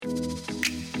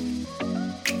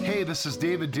Hey, this is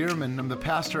David Dearman. I'm the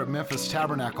pastor at Memphis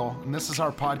Tabernacle, and this is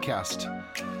our podcast.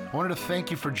 I wanted to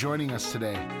thank you for joining us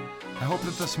today. I hope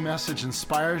that this message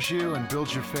inspires you and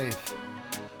builds your faith.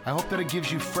 I hope that it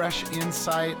gives you fresh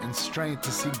insight and strength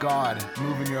to see God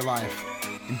move in your life.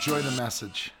 Enjoy the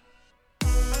message.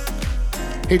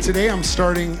 Hey, today I'm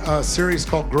starting a series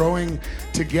called Growing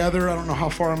Together. I don't know how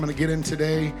far I'm going to get in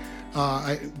today.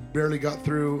 I barely got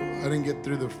through. I didn't get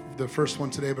through the first one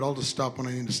today, but I'll just stop when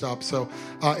I need to stop. So,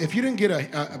 if you didn't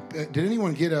get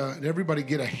did everybody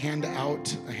get a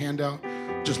handout? A handout?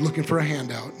 Just looking for a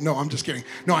handout. No, I'm just kidding.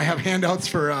 No, I have handouts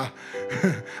for, I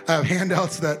have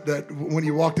handouts that when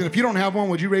you walked in. If you don't have one,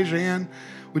 would you raise your hand?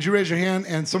 Would you raise your hand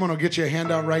and someone will get you a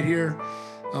handout right here?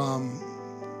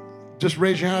 Just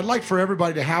raise your hand. I'd like for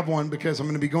everybody to have one because I'm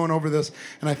going to be going over this,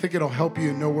 and I think it'll help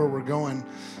you know where we're going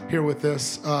here with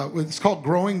this. It's called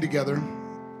Growing Together.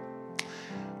 I'm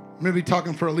going to be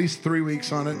talking for at least 3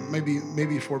 weeks on it,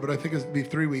 maybe 4, but I think it'll be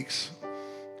 3 weeks.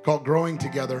 Called Growing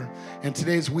Together, and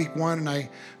today's week 1. And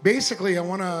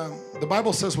the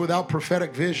Bible says without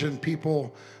prophetic vision,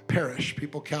 people perish,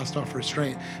 people cast off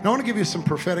restraint. And I want to give you some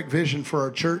prophetic vision for our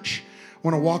church. I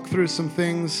want to walk through some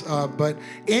things, but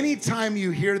anytime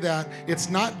you hear that, it's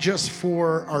not just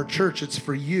for our church, it's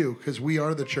for you, because we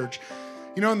are the church.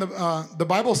 You know, in the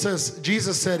Bible says,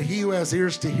 Jesus said, he who has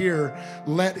ears to hear,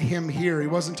 let him hear. He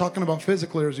wasn't talking about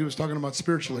physical ears, he was talking about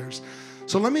spiritual ears.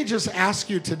 So let me just ask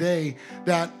you today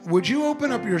that, would you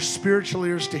open up your spiritual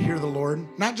ears to hear the Lord?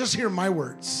 Not just hear my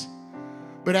words,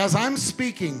 but as I'm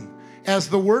speaking, as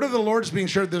the word of the Lord is being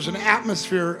shared, there's an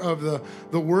atmosphere of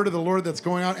the word of the Lord that's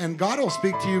going out, and God will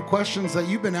speak to you questions that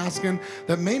you've been asking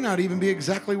that may not even be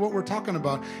exactly what we're talking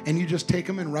about, and you just take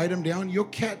them and write them down. You'll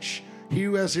catch. He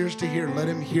who has ears to hear, let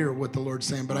him hear what the Lord's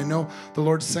saying. But I know the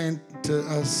Lord's saying to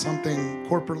us something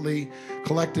corporately,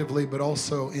 collectively, but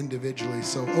also individually.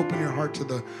 So open your heart to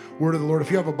the word of the Lord. If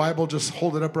you have a Bible, just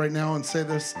hold it up right now and say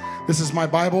this. This is my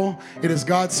Bible. It is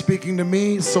God speaking to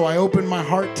me. So I open my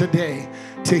heart today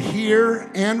to hear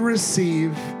and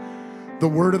receive the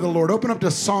word of the Lord. Open up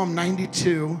to Psalm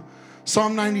 92.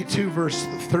 Psalm 92, verse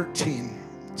 13.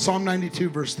 Psalm 92,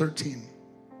 verse 13.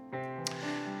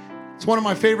 It's one of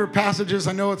my favorite passages.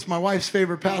 I know it's my wife's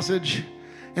favorite passage.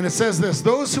 And it says this: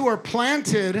 those who are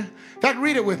planted, in fact,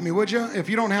 read it with me, would you? If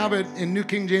you don't have it in New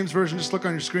King James Version, just look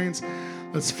on your screens.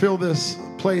 Let's fill this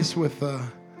place with the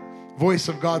voice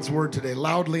of God's word today.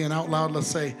 Loudly and out loud, let's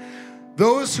say,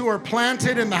 those who are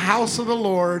planted in the house of the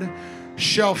Lord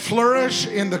shall flourish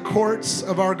in the courts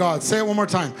of our God. Say it one more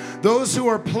time. Those who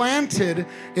are planted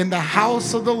in the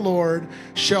house of the Lord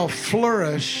shall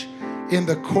flourish in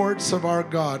the courts of our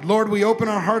God. Lord, we open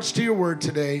our hearts to your word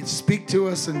today. Speak to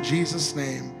us in Jesus'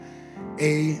 name.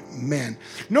 Amen.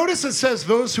 Notice it says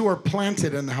those who are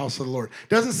planted in the house of the Lord. It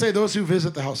doesn't say those who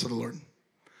visit the house of the Lord.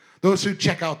 Those who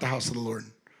check out the house of the Lord.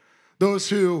 Those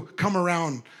who come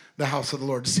around the house of the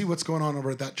Lord to see what's going on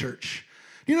over at that church.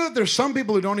 You know that there's some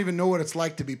people who don't even know what it's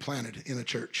like to be planted in a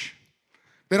church.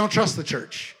 They don't trust the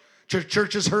church.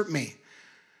 Church has hurt me.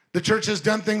 The church has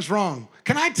done things wrong.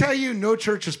 Can I tell you, no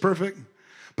church is perfect?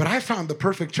 But I found the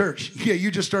perfect church. Yeah,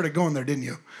 you just started going there, didn't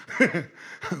you?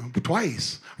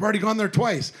 Twice. I've already gone there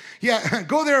twice. Yeah,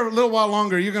 go there a little while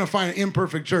longer. You're going to find an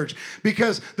imperfect church.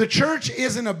 Because the church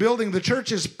isn't a building. The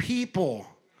church is people.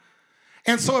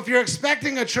 And so if you're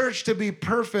expecting a church to be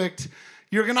perfect,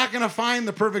 you're not going to find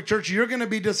the perfect church. You're going to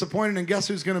be disappointed, and guess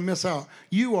who's going to miss out?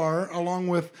 You are, along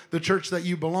with the church that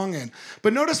you belong in.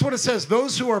 But notice what it says.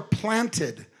 Those who are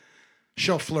planted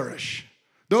shall flourish.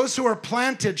 Those who are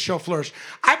planted shall flourish.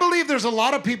 I believe there's a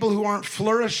lot of people who aren't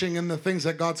flourishing in the things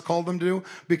that God's called them to do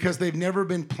because they've never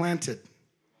been planted.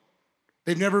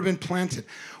 They've never been planted.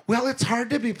 Well, it's hard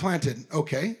to be planted.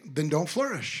 Okay, then don't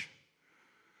flourish.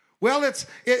 Well, it's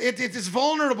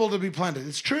vulnerable to be planted.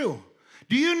 It's true.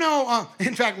 Do you know,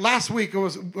 in fact, last week, we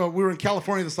were in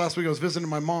California this last week. I was visiting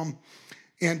my mom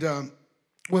and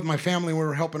with my family. We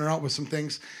were helping her out with some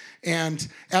things. And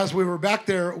as we were back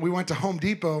there, we went to Home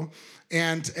Depot.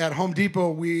 And at Home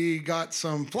Depot, we got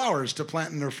some flowers to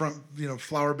plant in their front,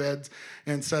 flower beds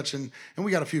and such. And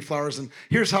we got a few flowers. And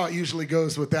here's how it usually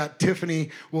goes with that. Tiffany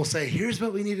will say, here's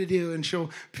what we need to do. And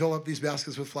she'll fill up these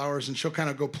baskets with flowers. And she'll kind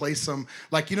of go place them.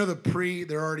 Like, they're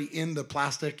already in the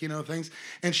plastic, things.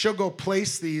 And she'll go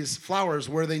place these flowers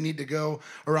where they need to go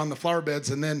around the flower beds.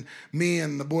 And then me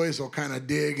and the boys will kind of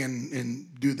dig and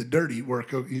do the dirty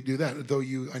work. You do that. Though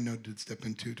I know did step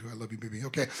in too. I love you, baby.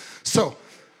 Okay. So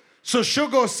she'll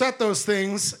go set those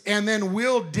things, and then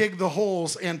we'll dig the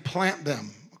holes and plant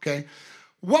them, okay?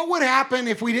 What would happen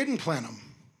if we didn't plant them?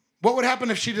 What would happen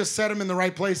if she just set them in the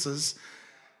right places?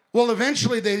 Well,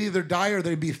 eventually they'd either die or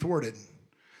they'd be thwarted.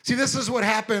 See, this is what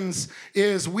happens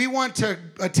is we want to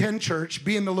attend church,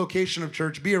 be in the location of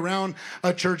church, be around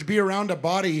a church, be around a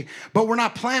body, but we're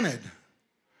not planted.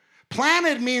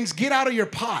 Planted means get out of your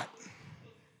pot.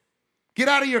 Get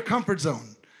out of your comfort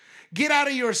zone. Get out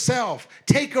of yourself.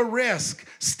 Take a risk.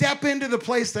 Step into the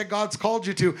place that God's called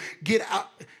you to.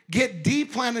 Get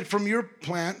deplanted from your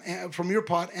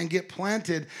pot, and get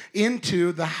planted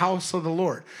into the house of the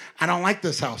Lord. I don't like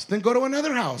this house. Then go to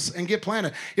another house and get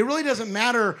planted. It really doesn't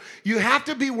matter. You have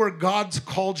to be where God's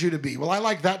called you to be. Well, I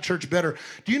like that church better.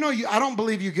 Do you know, I don't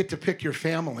believe you get to pick your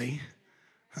family.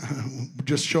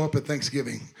 Just show up at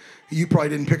Thanksgiving. You probably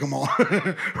didn't pick them all,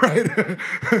 right?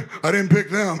 I didn't pick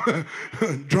them.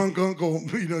 Drunk Uncle,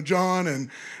 John,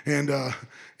 and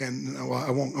well,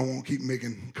 I won't keep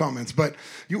making comments. But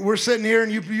we're sitting here,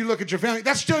 and you look at your family.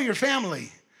 That's still your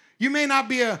family. You may not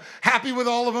be happy with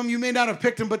all of them. You may not have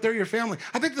picked them, but they're your family.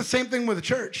 I think the same thing with a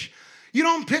church. You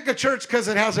don't pick a church because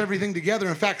it has everything together.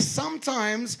 In fact,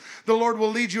 sometimes the Lord will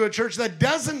lead you a church that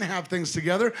doesn't have things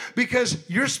together because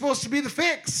you're supposed to be the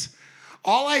fix.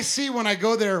 All I see when I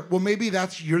go there, well, maybe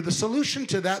you're the solution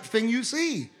to that thing you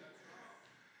see.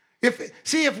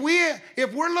 If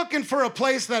we're looking for a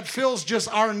place that fills just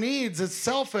our needs, it's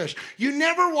selfish. You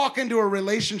never walk into a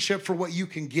relationship for what you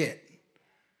can get.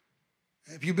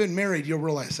 If you've been married, you'll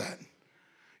realize that.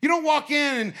 You don't walk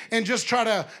in and just try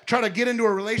to get into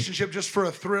a relationship just for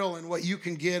a thrill and what you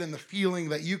can get and the feeling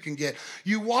that you can get.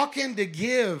 You walk in to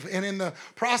give, and in the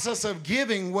process of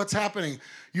giving, what's happening?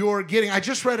 You're getting. I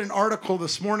just read an article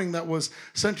this morning that was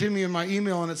sent to me in my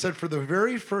email, and it said for the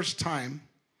very first time,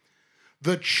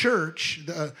 the church,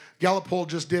 Gallup poll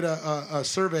just did a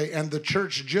survey, and the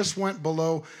church just went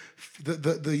below,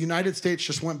 the United States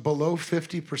just went below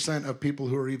 50% of people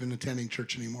who are even attending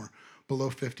church anymore. Below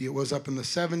 50. It was up in the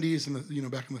 70s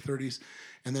and back in the 30s,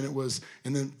 and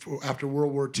then after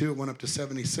World War II it went up to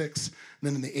 76. And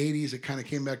then in the 80s it kind of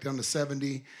came back down to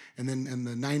 70, and then in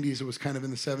the 90s it was kind of in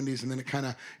the 70s, and then it kind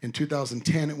of in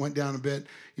 2010 it went down a bit,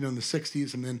 in the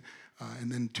 60s, and then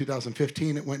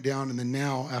 2015 it went down, and then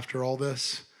now after all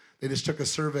this they just took a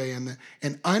survey, and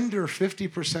under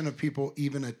 50% of people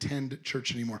even attend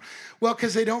church anymore. Well,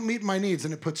 because they don't meet my needs,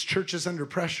 and it puts churches under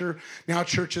pressure. Now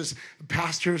churches,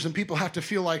 pastors, and people have to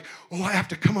feel like, oh, I have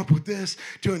to come up with this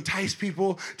to entice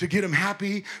people, to get them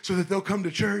happy so that they'll come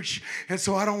to church. And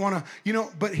so I don't want to,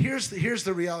 but here's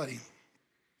the reality.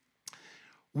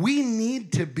 We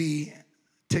need to be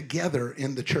together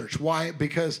in the church. Why?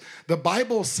 Because the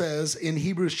Bible says in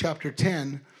Hebrews chapter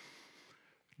 10,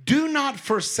 do not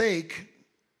forsake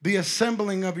the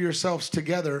assembling of yourselves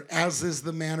together, as is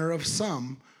the manner of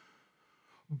some,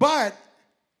 but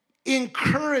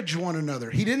encourage one another.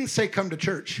 He didn't say come to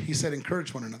church. He said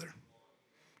encourage one another.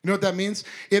 You know what that means?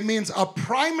 It means a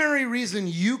primary reason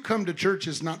you come to church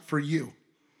is not for you.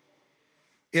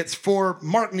 It's for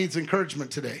Mark needs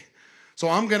encouragement today. So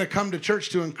I'm going to come to church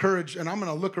to encourage, and I'm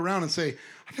going to look around and say,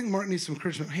 I think Mark needs some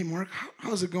encouragement. Hey, Mark,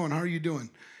 how's it going? How are you doing?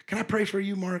 Can I pray for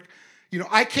you, Mark?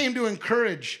 I came to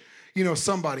encourage,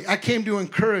 somebody. I came to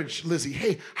encourage Lizzie.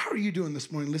 Hey, how are you doing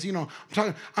this morning, Lizzie?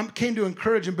 I came to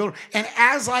encourage and build. And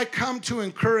as I come to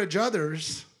encourage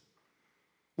others,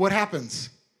 what happens?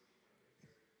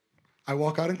 I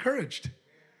walk out encouraged.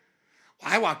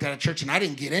 I walked out of church and I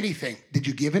didn't get anything. Did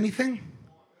you give anything?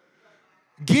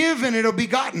 Give and it'll be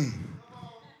gotten.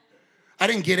 I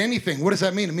didn't get anything. What does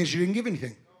that mean? It means you didn't give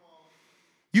anything.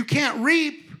 You can't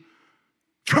reap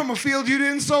from a field you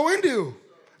didn't sow into.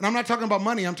 And I'm not talking about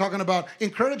money. I'm talking about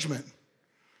encouragement.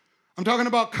 I'm talking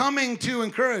about coming to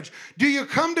encourage. Do you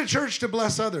come to church to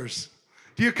bless others?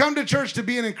 Do you come to church to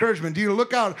be an encouragement? Do you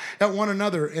look out at one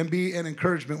another and be an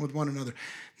encouragement with one another?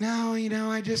 No,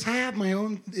 I have my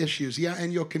own issues. Yeah,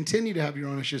 and you'll continue to have your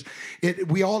own issues.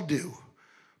 We all do.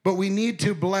 But we need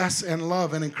to bless and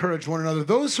love and encourage one another.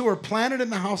 Those who are planted in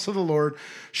the house of the Lord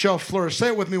shall flourish. Say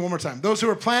it with me one more time. Those who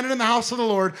are planted in the house of the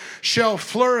Lord shall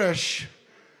flourish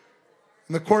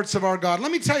in the courts of our God.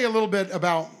 Let me tell you a little bit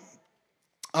about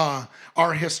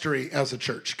our history as a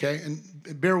church, okay?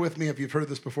 And bear with me if you've heard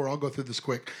this before. I'll go through this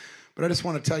quick. But I just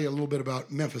want to tell you a little bit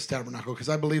about Memphis Tabernacle, because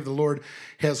I believe the Lord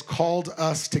has called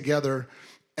us together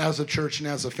as a church and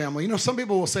as a family. Some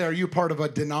people will say, are you part of a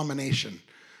denomination?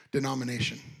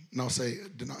 Denomination. And I'll say,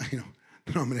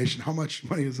 denomination. How much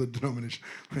money is a denomination?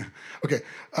 Okay.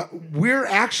 We're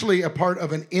actually a part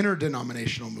of an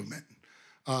interdenominational movement,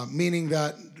 meaning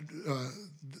that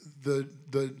the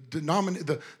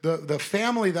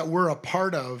family that we're a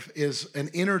part of is an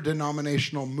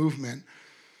interdenominational movement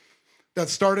that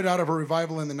started out of a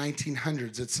revival in the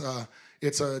 1900s.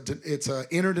 It's a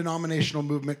interdenominational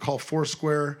movement called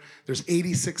Foursquare. There's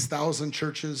 86,000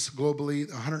 churches globally,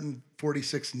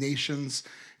 146 nations.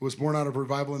 It was born out of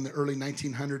revival in the early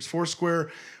 1900s.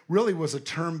 Foursquare really was a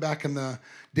term back in the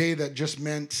day that just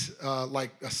meant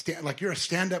like you're a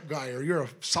stand-up guy, or you're a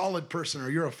solid person, or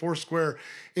you're a Foursquare.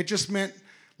 It just meant,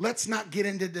 let's not get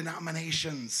into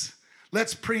denominations.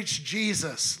 Let's preach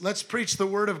Jesus. Let's preach the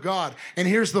Word of God. And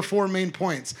here's the 4 main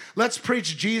points. Let's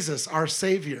preach Jesus, our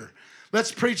Savior.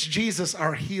 Let's preach Jesus,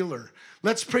 our healer.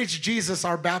 Let's preach Jesus,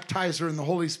 our baptizer in the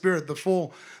Holy Spirit, the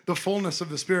fullness of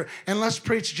the Spirit. And let's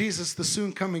preach Jesus, the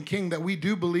soon coming King, that we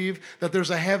do believe that there's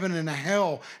a heaven and a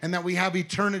hell and that we have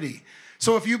eternity.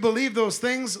 So if you believe those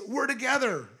things, we're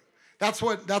together. That's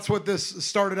what this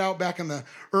started out back in the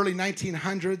early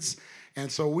 1900s. And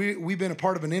so we've been a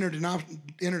part of an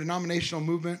interdenominational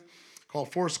movement called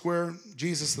Foursquare,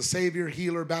 Jesus the Savior,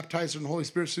 healer, baptizer in the Holy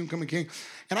Spirit, soon coming King.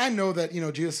 And I know that,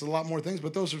 Jesus is a lot more things,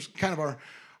 but those are kind of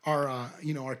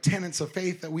our tenets of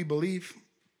faith that we believe.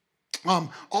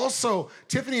 Also,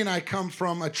 Tiffany and I come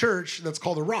from a church that's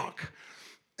called The Rock.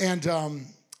 And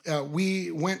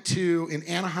we went to, in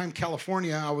Anaheim,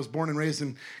 California. I was born and raised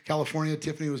in California.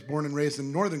 Tiffany was born and raised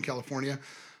in Northern California.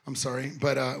 I'm sorry,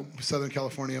 but Southern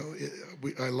California,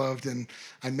 I loved, and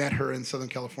I met her in Southern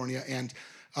California. And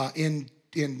in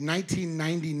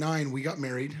 1999, we got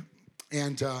married.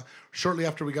 And shortly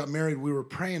after we got married, we were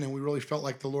praying, and we really felt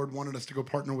like the Lord wanted us to go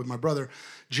partner with my brother,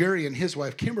 Jerry, and his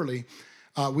wife, Kimberly.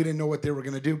 We didn't know what they were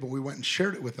going to do, but we went and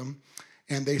shared it with them.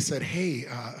 And they said, hey,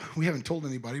 we haven't told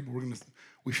anybody, but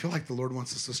we feel like the Lord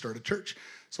wants us to start a church.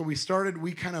 So we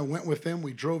kind of went with them.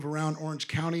 We drove around Orange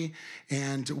County,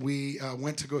 and we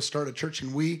went to go start a church.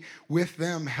 And we, with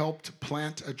them, helped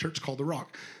plant a church called The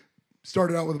Rock.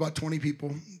 Started out with about 20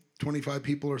 people, 25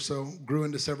 people or so, grew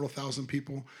into several thousand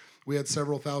people. We had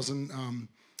several thousand,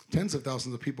 tens of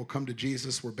thousands of people come to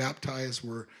Jesus, were baptized,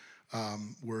 were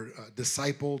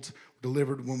discipled,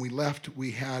 delivered. When we left,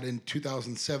 we had, in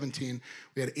 2017,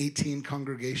 we had 18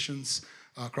 congregations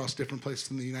across different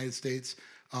places in the United States.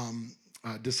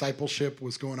 Discipleship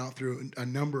was going out through a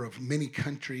number of many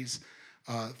countries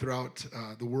throughout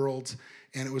the world,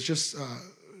 and it was just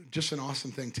an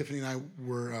awesome thing. Tiffany and I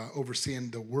were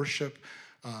overseeing the worship,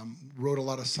 wrote a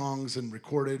lot of songs and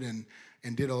recorded and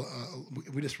did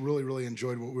we just really, really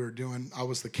enjoyed what we were doing. I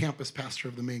was the campus pastor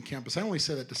of the main campus. I only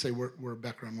say that to say where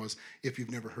background was, if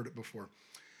you've never heard it before.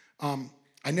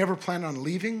 I never planned on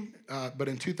leaving, but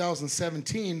in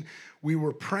 2017, we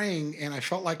were praying, and I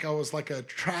felt like I was like a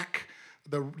track.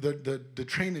 The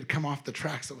train had come off the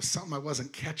tracks. It was something I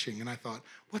wasn't catching, and I thought,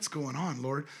 what's going on,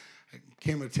 Lord? I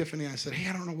came to Tiffany, and I said, hey,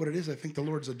 I don't know what it is. I think the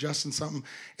Lord's adjusting something.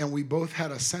 And we both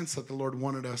had a sense that the Lord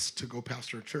wanted us to go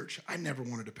pastor a church. I never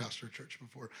wanted to pastor a church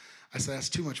before. I said, that's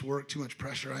too much work, too much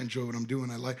pressure. I enjoy what I'm doing.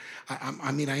 I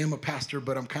am a pastor,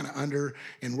 but I'm kind of under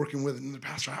and working with another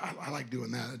pastor. I like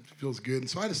doing that. It feels good. And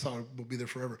so I just thought we'll be there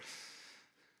forever.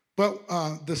 But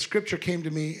the scripture came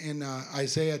to me in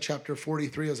Isaiah chapter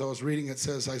 43. As I was reading, it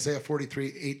says, Isaiah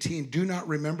 43:18, do not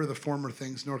remember the former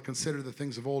things, nor consider the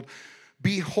things of old.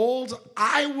 Behold,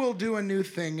 I will do a new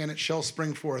thing, and it shall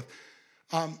spring forth.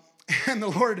 And the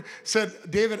Lord said,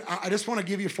 David, I just want to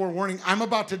give you forewarning. I'm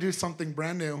about to do something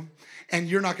brand new, and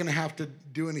you're not going to have to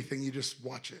do anything. You just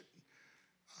watch it.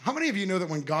 How many of you know that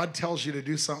when God tells you to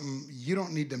do something, you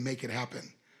don't need to make it happen?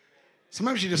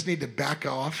 Sometimes you just need to back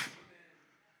off.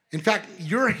 In fact,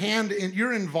 your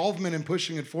involvement in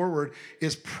pushing it forward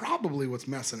is probably what's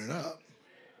messing it up.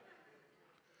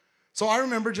 So I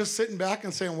remember just sitting back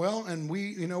and saying, well, and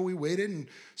we waited. And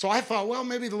so I thought, well,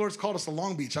 maybe the Lord's called us to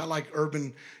Long Beach. I like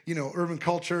urban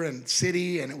culture and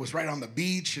city, and it was right on the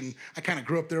beach. And I kind of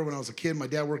grew up there when I was a kid. My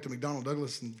dad worked at McDonnell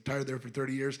Douglas and retired there for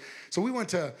 30 years. So we went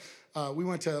to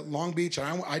Long Beach,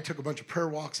 and I took a bunch of prayer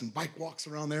walks and bike walks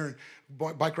around there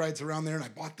and bike rides around there. And I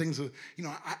bought things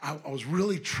I was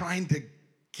really trying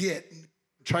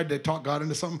to talk God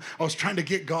into something. I was trying to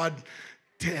get God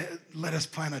to let us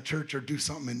plant a church or do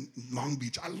something in Long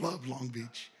Beach. I love Long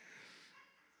Beach.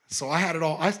 So I had it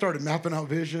all. I started mapping out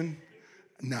vision.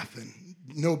 Nothing.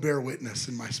 No bear witness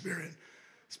in my spirit.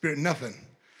 Nothing.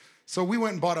 So we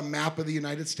went and bought a map of the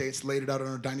United States, laid it out on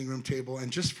our dining room table,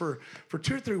 and just for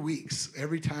 2 or 3 weeks,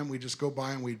 every time we'd just go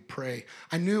by and we'd pray.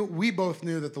 We both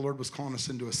knew that the Lord was calling us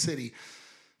into a city.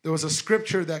 There was a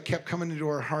scripture that kept coming into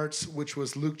our hearts, which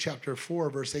was Luke chapter 4,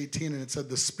 verse 18, and it said,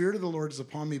 the Spirit of the Lord is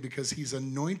upon me because he's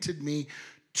anointed me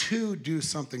to do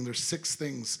something. There's 6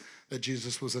 things that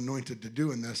Jesus was anointed to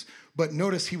do in this, but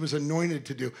notice he was anointed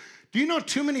to do. Do you know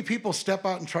too many people step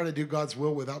out and try to do God's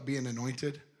will without being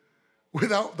anointed?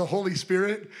 Without the Holy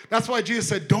Spirit? That's why Jesus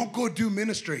said, don't go do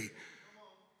ministry.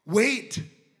 Wait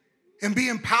and be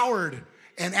empowered.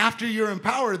 And after you're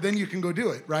empowered, then you can go do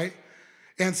it, right?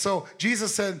 And so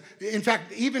Jesus said, in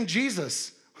fact, even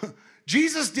Jesus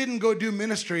didn't go do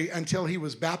ministry until he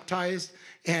was baptized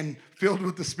and filled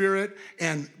with the Spirit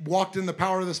and walked in the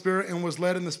power of the Spirit and was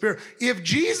led in the Spirit. If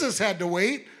Jesus had to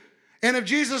wait, and if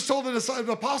Jesus told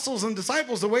the apostles and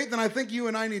disciples to wait, then I think you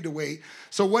and I need to wait.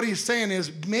 So what he's saying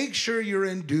is make sure you're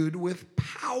endued with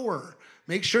power.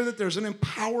 Make sure that there's an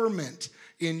empowerment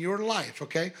in your life,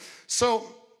 okay? So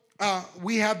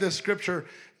we have this scripture,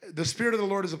 the Spirit of the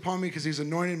Lord is upon me because he's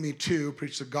anointed me to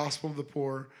preach the gospel of the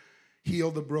poor, heal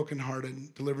the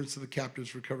brokenhearted, deliverance to the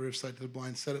captives, recovery of sight to the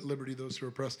blind, set at liberty those who are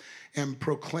oppressed, and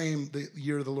proclaim the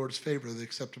year of the Lord's favor, the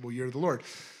acceptable year of the Lord.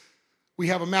 We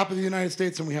have a map of the United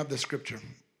States and we have this scripture.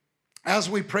 As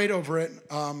we prayed over it,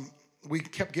 we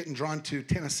kept getting drawn to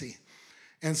Tennessee.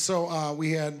 And so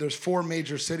there's 4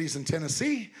 major cities in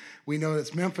Tennessee. We know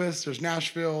it's Memphis, there's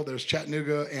Nashville, there's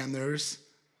Chattanooga, and there's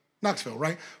Knoxville,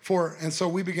 right? 4. And so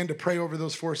we began to pray over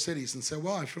those 4 cities and said,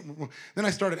 then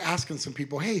I started asking some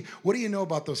people, hey, what do you know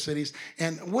about those cities?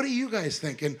 And what do you guys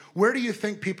think? And where do you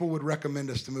think people would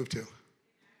recommend us to move to?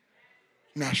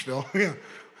 Nashville, yeah.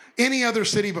 Any other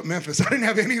city but Memphis. I didn't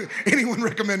have anyone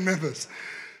recommend Memphis.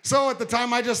 So at the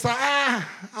time I just thought,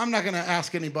 I'm not going to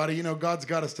ask anybody. You know, God's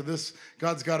got us to this.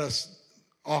 God's got us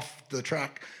off the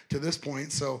track to this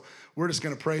point. So we're just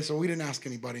going to pray. So we didn't ask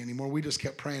anybody anymore. We just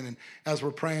kept praying. And as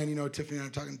we're praying, you know, Tiffany and I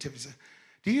were talking. Tiffany said,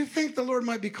 do you think the Lord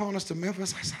might be calling us to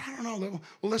Memphis? I said, I don't know.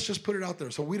 Well, let's just put it out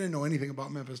there. So we didn't know anything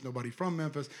about Memphis. Nobody from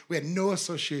Memphis. We had no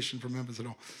association for Memphis at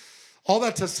all. All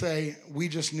that to say, we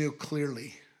just knew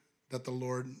clearly that the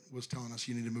Lord was telling us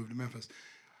you need to move to Memphis.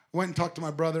 I went and talked to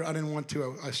my brother. I didn't want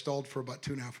to. I stalled for about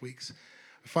 2.5 weeks.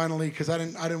 Finally, because I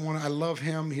didn't want to. I love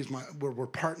him. We're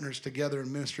partners together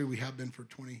in ministry. We have been for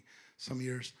 20 some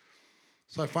years.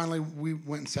 So we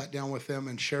went and sat down with them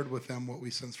and shared with them what we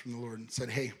sensed from the Lord and said,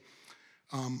 hey,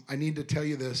 I need to tell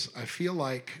you this. I feel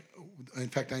like, in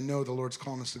fact, I know the Lord's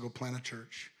calling us to go plant a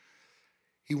church.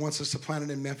 He wants us to plant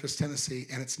it in Memphis, Tennessee,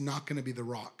 and it's not going to be the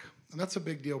Rock. And that's a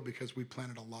big deal because we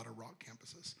planted a lot of Rock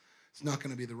campuses. It's not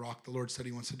going to be the Rock. The Lord said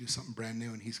he wants to do something brand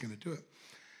new, and he's going to do it.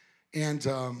 And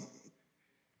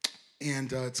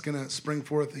it's going to spring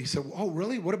forth. He said, oh,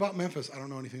 really? What about Memphis? I don't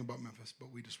know anything about Memphis,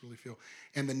 but we just really feel.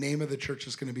 And the name of the church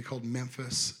is going to be called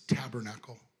Memphis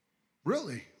Tabernacle.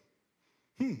 Really?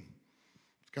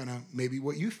 It's kind of maybe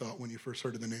what you thought when you first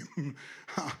heard of the name.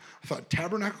 I thought,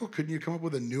 Tabernacle? Couldn't you come up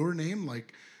with a newer name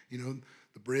like, you know,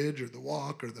 the bridge or the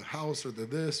walk or the house or the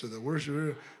this or the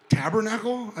worship?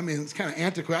 Tabernacle? I mean, it's kind of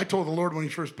antiquated. I told the Lord when he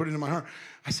first put it in my heart,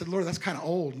 I said, Lord, that's kind of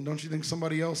old. And don't you think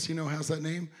somebody else, you know, has that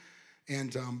name?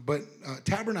 And but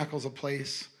tabernacle is a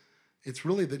place. It's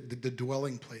really the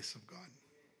dwelling place of God.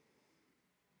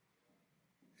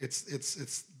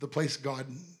 It's the place God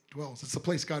dwells. It's the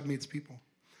place God meets people.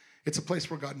 It's a place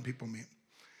where God and people meet.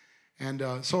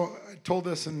 And so I told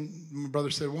this, and my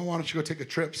brother said, well, why don't you go take a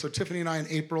trip? So Tiffany and I, in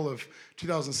April of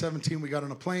 2017, we got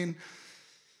on a plane.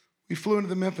 We flew into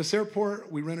the Memphis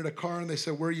airport. We rented a car, and they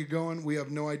said, where are you going? We have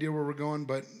no idea where we're going,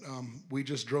 but we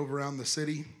just drove around the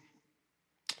city.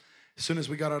 As soon as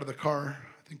we got out of the car,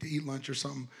 I think to eat lunch or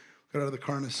something, got out of the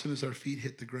car, and as soon as our feet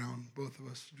hit the ground, both of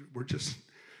us were just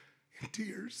in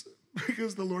tears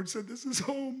because the Lord said, this is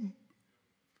home.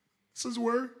 This is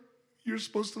where you're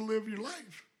supposed to live your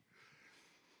life.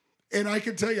 And I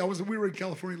can tell you, we were in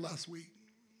California last week.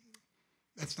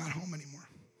 That's not home anymore.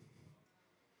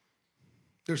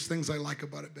 There's things I like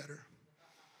about it better.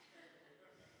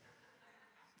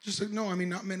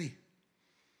 Not many.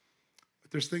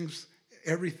 But there's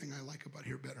everything I like about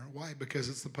here better. Why? Because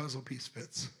it's the puzzle piece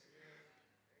fits.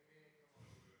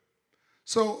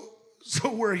 So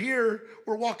we're here,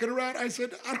 we're walking around. I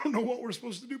said, I don't know what we're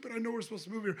supposed to do, but I know we're supposed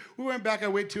to move here. We went back, I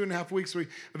waited 2.5 weeks. We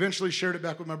eventually shared it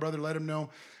back with my brother, let him know.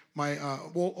 My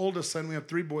oldest son, we have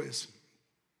 3 boys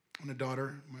and a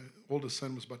daughter. My oldest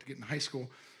son was about to get in high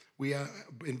school. We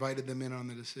invited them in on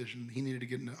the decision. He needed to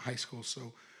get into high school,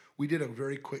 so we did a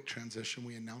very quick transition.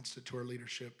 We announced it to our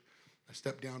leadership. I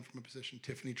stepped down from a position.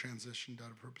 Tiffany transitioned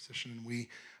out of her position, and we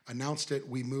announced it.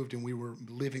 We moved, and we were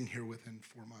living here within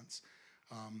 4 months.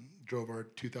 Drove our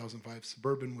 2005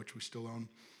 Suburban, which we still own,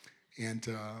 and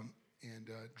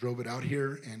drove it out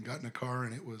here and got in a car,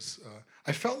 and it was,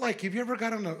 I felt like, have you ever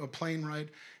got on a plane ride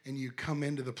and you come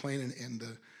into the plane and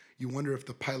you wonder if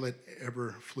the pilot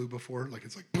ever flew before? Like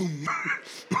it's like, boom.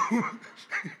 You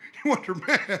wonder,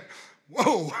 man,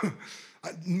 whoa.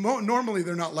 Normally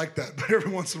they're not like that, but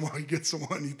every once in a while you get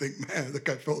someone and you think, man, that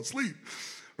guy fell asleep.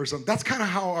 or something. That's kind of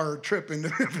how our trip into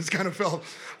Memphis kind of felt.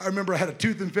 I remember I had a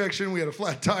tooth infection. We had a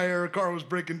flat tire. Car was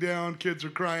breaking down. Kids were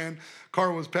crying.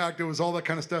 Car was packed. It was all that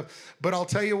kind of stuff. But I'll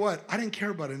tell you what, I didn't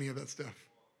care about any of that stuff.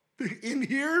 In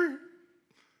here,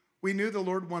 we knew the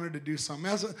Lord wanted to do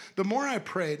something. The more I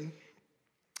prayed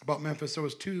about Memphis, there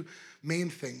was two main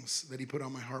things that he put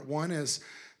on my heart. One is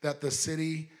that the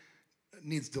city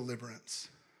needs deliverance.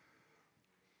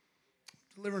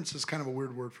 Deliverance is kind of a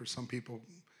weird word for some people,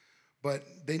 but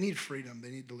they need freedom. They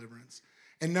need deliverance.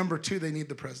 And number two, they need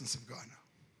the presence of God.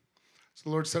 So the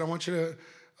Lord said, I want you to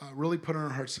really put on our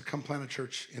hearts to come plant a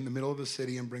church in the middle of the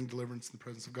city and bring deliverance in the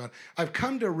presence of God. I've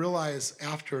come to realize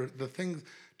after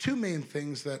two main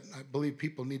things that I believe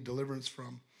people need deliverance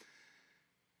from.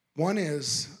 One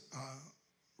is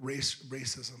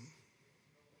racism.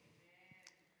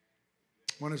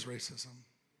 One is racism.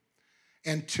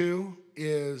 And two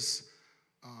is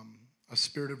a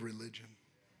spirit of religion.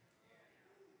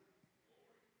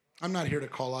 I'm not here to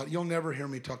call out. You'll never hear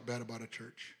me talk bad about a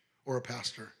church or a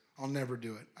pastor. I'll never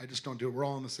do it. I just don't do it. We're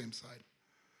all on the same side.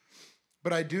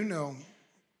 But I do know,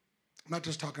 I'm not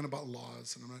just talking about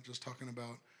laws, and I'm not just talking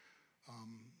about,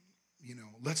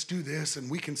 let's do this and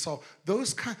we can solve.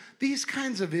 These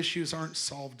kinds of issues aren't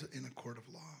solved in a court of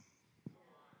law.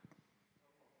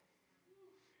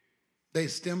 They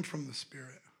stem from the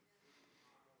Spirit.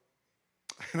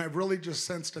 And I've really just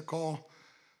sensed a call,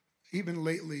 even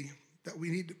lately, that we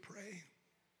need to pray.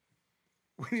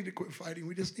 We need to quit fighting.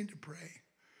 We just need to pray.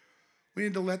 We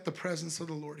need to let the presence of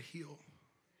the Lord heal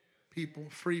people,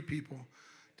 free people,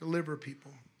 deliver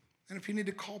people. And if you need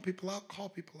to call people out, call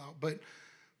people out.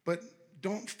 But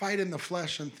don't fight in the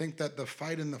flesh and think that the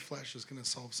fight in the flesh is going to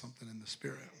solve something in the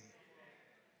Spirit.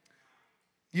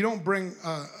 You don't bring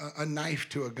a knife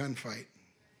to a gunfight.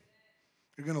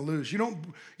 You're going to lose. You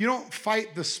don't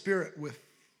fight the Spirit with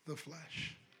the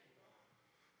flesh.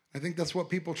 I think that's what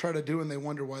people try to do, and they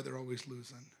wonder why they're always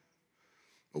losing.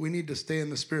 But we need to stay in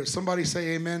the Spirit. Somebody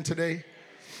say amen today.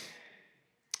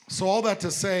 So all that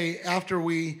to say, after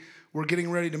we were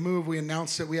getting ready to move, we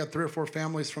announced that we had 3 or 4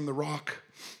 families from the Rock.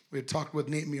 We had talked with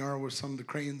Nate Miara with some of the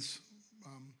Cranes.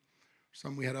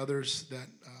 We had others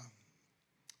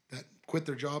that quit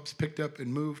their jobs, picked up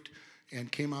and moved and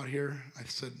came out here. I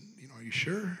said, are you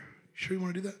sure? You sure you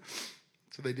want to do that?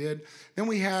 So they did. Then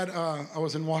we had, I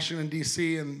was in Washington,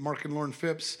 D.C., and Mark and Lauren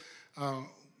Phipps,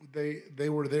 they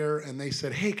were there, and they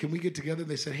said, hey, can we get together?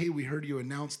 They said, hey, we heard you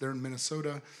announce. They're in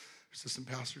Minnesota. Assistant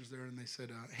pastors there, and they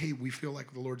said, hey, we feel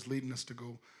like the Lord's leading us to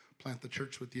go plant the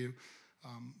church with you.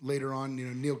 Later on,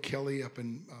 Neil Kelly up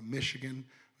in Michigan.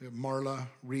 We have Marla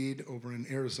Reed over in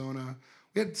Arizona.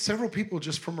 We had several people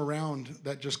just from around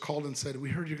that just called and said, we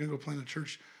heard you're going to go plant a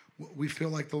church. We feel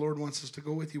like the Lord wants us to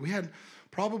go with you. We had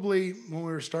probably, when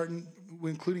we were starting,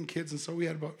 including kids, and so we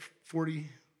had about 40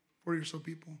 or so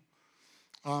people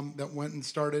that went and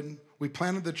started. We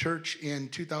planted the church in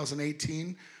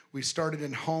 2018. We started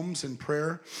in homes and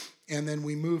prayer, and then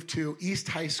we moved to East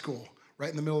High School, right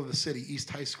in the middle of the city, East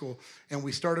High School. And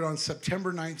we started on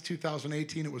September 9th,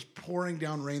 2018. It was pouring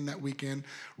down rain that weekend,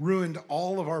 ruined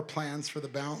all of our plans for the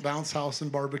bounce house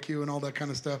and barbecue and all that kind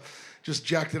of stuff, just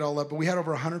jacked it all up. But we had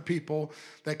over 100 people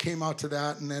that came out to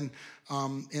that. And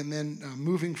then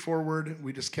moving forward,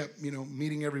 we just kept,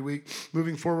 meeting every week.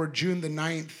 Moving forward, June the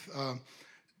 9th,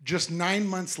 just 9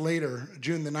 months later,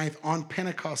 June the 9th, on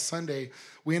Pentecost Sunday,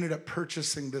 we ended up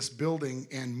purchasing this building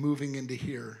and moving into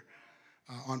here.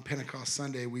 On Pentecost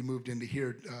Sunday, we moved into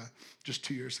here just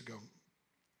 2 years ago,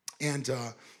 and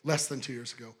less than 2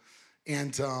 years ago.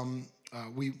 And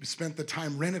we spent the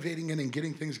time renovating it and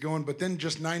getting things going. But then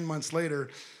just 9 months later,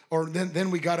 or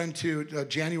then we got into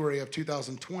January of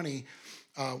 2020,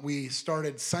 we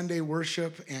started Sunday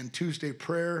worship and Tuesday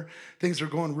prayer. Things are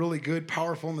going really good,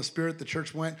 powerful in the Spirit. The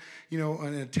church went, in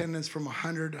attendance from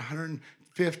 100 to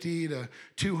 150 to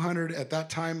 200 at that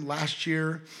time. Last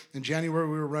year in January,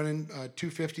 we were running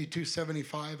 250,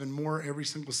 275 and more every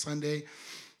single Sunday.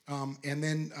 And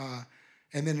then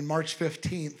in March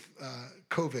 15th,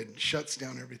 COVID shuts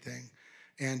down everything.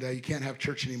 And you can't have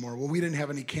church anymore. Well, we didn't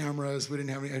have any cameras. We didn't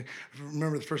have any. I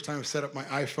remember the first time I set up my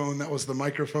iPhone. That was the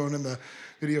microphone and the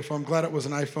video phone. I'm glad it was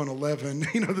an iPhone 11,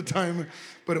 the time.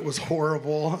 But it was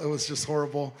horrible. It was just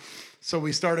horrible. So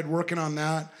we started working on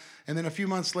that. And then a few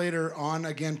months later, on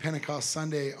again Pentecost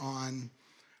Sunday on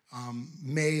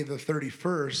May the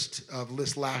 31st of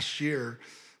this last year,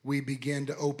 we began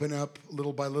to open up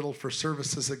little by little for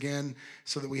services again,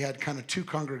 so that we had kind of 2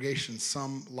 congregations,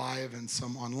 some live and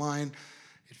some online.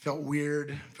 It felt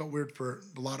weird for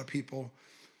a lot of people,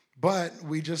 but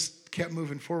we just kept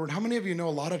moving forward. How many of you know a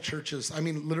lot of churches,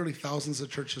 literally thousands of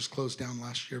churches closed down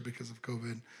last year because of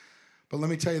COVID, But let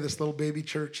me tell you, this little baby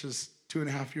church is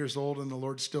 2.5 years old and the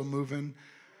Lord's still moving.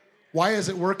 Why is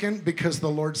it working? Because the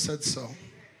Lord said so.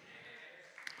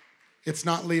 It's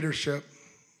not leadership.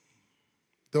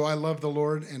 Though I love the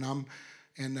Lord and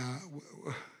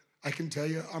I can tell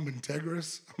you, I'm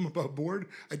integrous. I'm above board.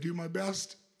 I do my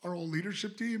best. Our whole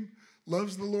leadership team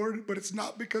loves the Lord, but it's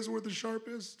not because we're the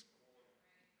sharpest.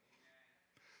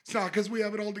 It's not because we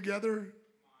have it all together,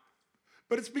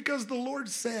 but it's because the Lord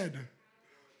said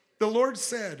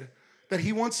that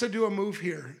he wants to do a move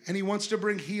here, and he wants to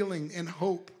bring healing and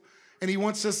hope, and he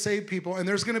wants to save people, and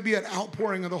there's going to be an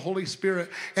outpouring of the Holy Spirit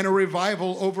and a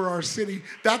revival over our city.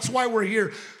 That's why we're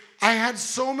here. I had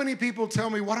so many people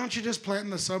tell me, why don't you just plant in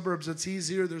the suburbs? It's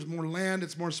easier. There's more land.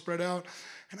 It's more spread out.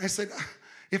 And I said,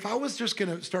 if I was just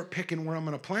going to start picking where I'm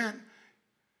going to plant,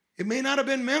 it may not have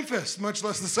been Memphis, much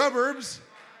less the suburbs.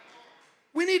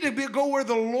 We need to go where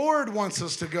the Lord wants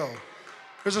us to go.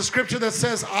 There's a scripture that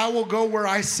says, I will go where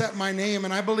I set my name.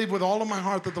 And I believe with all of my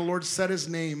heart that the Lord set his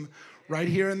name right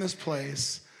here in this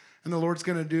place. And the Lord's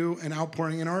going to do an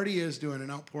outpouring, and already is doing an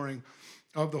outpouring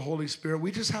of the Holy Spirit.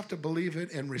 We just have to believe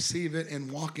it and receive it and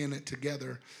walk in it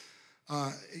together.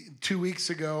 2 weeks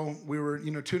ago, we were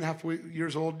 2.5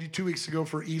 years old. 2 weeks ago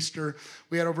for Easter,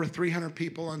 we had over 300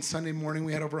 people on Sunday morning.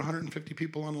 We had over 150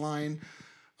 people online.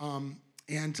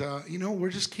 We're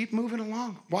just keep moving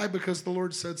along. Why? Because the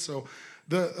Lord said so.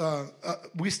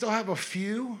 We still have a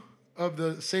few of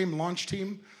the same launch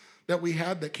team that we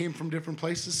had that came from different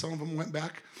places. Some of them went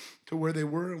back to where they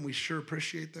were, and we sure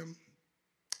appreciate them.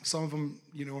 Some of them,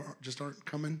 just aren't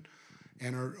coming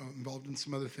and are involved in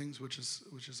some other things, which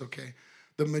is okay.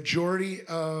 The majority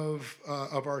of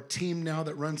our team now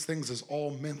that runs things is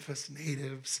all Memphis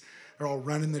natives. They're all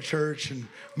running the church and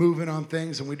moving on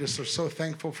things, and we just are so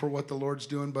thankful for what the Lord's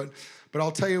doing. But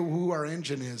I'll tell you who our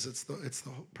engine is. It's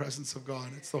the presence of God.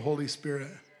 It's the Holy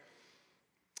Spirit.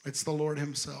 It's the Lord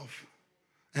himself.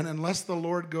 And unless the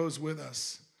Lord goes with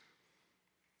us,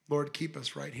 Lord, keep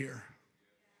us right here.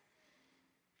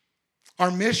 Our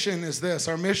mission is this.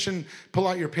 Our mission, pull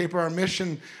out your paper. Our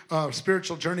mission,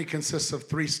 spiritual journey consists of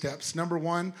 3 steps. Number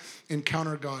 1,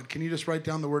 encounter God. Can you just write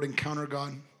down the word encounter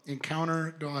God?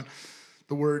 Encounter God.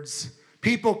 The words,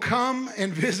 people come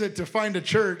and visit to find a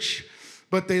church,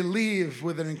 but they leave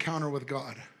with an encounter with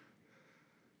God.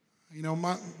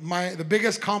 The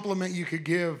biggest compliment you could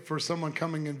give for someone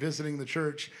coming and visiting the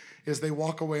church is they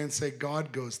walk away and say,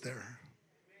 God goes there.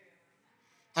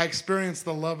 I experienced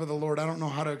the love of the Lord. I don't know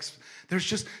how to,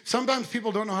 sometimes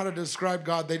people don't know how to describe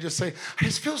God. They just say, I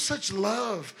just feel such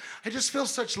love. I just feel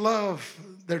such love.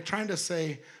 They're trying to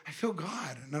say, I feel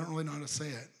God, and I don't really know how to say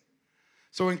it.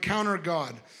 So encounter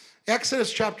God.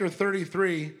 Exodus chapter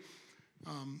 33,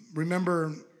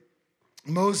 remember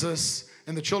Moses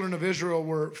and the children of Israel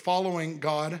were following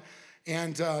God,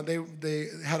 and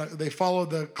they followed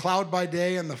the cloud by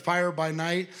day and the fire by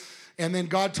night. And then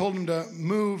God told him to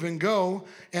move and go.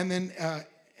 And then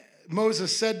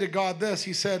Moses said to God this.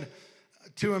 He said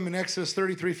to him in Exodus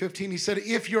 33:15, he said,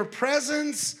 if your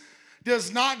presence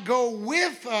does not go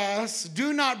with us,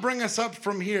 do not bring us up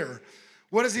from here.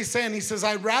 What is he saying? He says,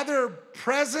 I'd rather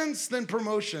presence than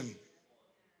promotion.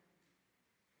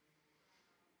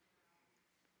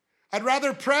 I'd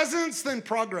rather presence than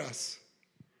progress.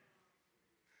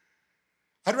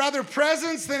 I'd rather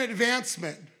presence than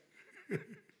advancement.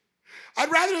 I'd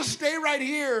rather stay right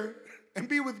here and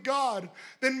be with God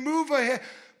than move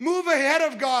ahead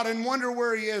of God and wonder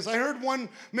where he is. I heard one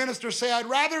minister say, I'd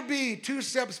rather be 2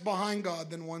 steps behind God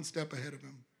than 1 step ahead of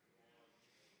him.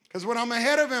 Because when I'm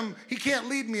ahead of him, he can't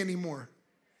lead me anymore.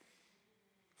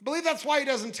 I believe that's why he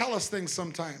doesn't tell us things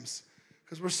sometimes,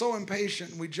 because we're so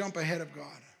impatient and we jump ahead of God.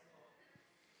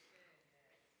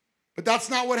 But that's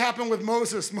not what happened with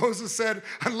Moses. Moses said,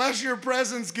 unless your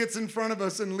presence gets in front of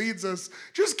us and leads us,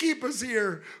 just keep us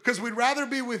here, because we'd rather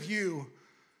be with you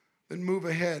than move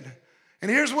ahead.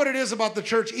 And here's what it is about the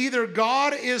church. Either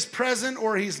God is present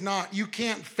or he's not. You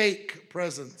can't fake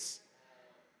presence.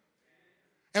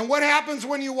 And what happens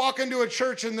when you walk into a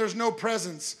church and there's no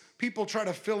presence? People try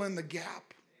to fill in the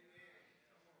gap.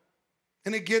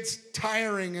 And it gets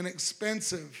tiring and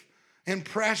expensive and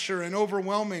pressure and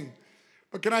overwhelming.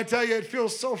 But can I tell you, it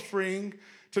feels so freeing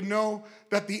to know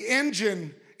that the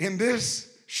engine in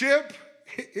this ship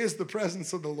is the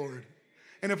presence of the Lord.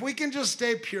 And if we can just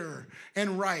stay pure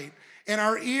and right, and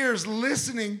our ears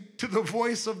listening to the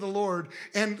voice of the Lord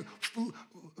and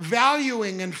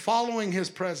valuing and following his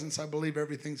presence, I believe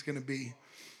everything's going to be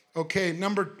okay.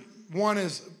 Number 1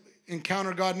 is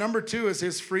encounter God. Number 2 is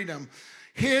his freedom.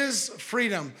 His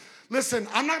freedom. Listen,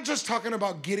 I'm not just talking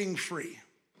about getting free.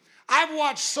 I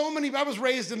was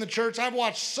raised in the church. I've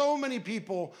watched so many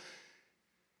people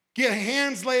get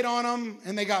hands laid on them,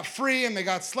 and they got free, and they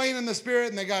got slain in the Spirit,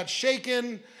 and they got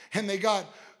shaken, and they got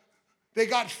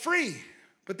free.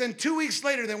 But then 2 weeks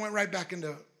later, they went right back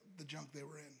into the junk they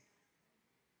were in,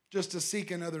 just to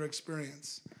seek another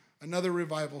experience, another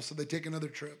revival, so they take another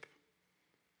trip.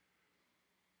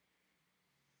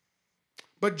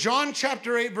 But John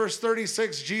chapter 8, verse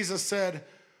 36, Jesus said,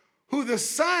 if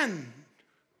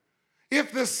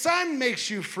the Son makes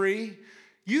you free,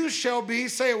 you shall be,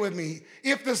 say it with me.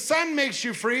 If the Son makes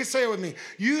you free, say it with me.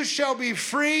 You shall be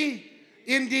free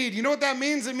indeed. You know what that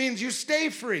means? It means you stay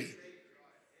free.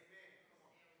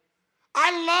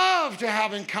 I love to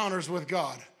have encounters with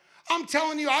God. I'm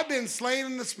telling you, I've been slain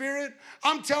in the Spirit.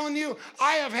 I'm telling you,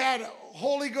 I have had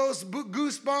Holy Ghost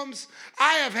goosebumps.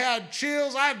 I have had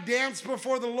chills. I've danced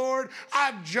before the Lord.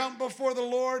 I've jumped before the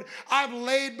Lord. I've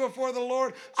laid before the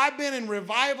Lord. I've been in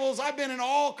revivals. I've been in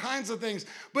all kinds of things.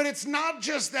 But it's not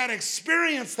just that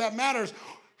experience that matters.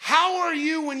 How are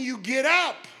you when you get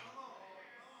up?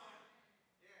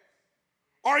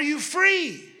 Are you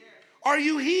free? Are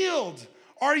you healed?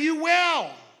 Are you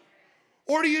well?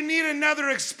 Or do you need another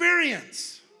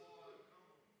experience?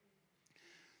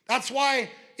 That's why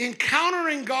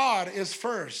encountering God is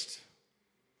first.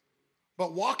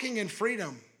 But walking in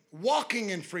freedom,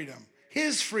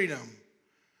 His freedom,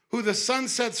 who the Son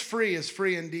sets free is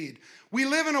free indeed. We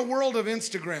live in a world of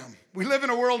Instagram. We live in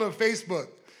a world of Facebook.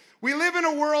 We live in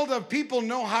a world of people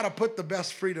know how to put the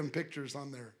best freedom pictures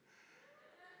on there.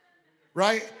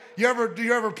 Right? You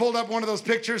ever pulled up one of those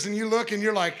pictures and you look and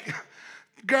you're like,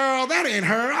 girl, that ain't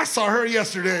her. I saw her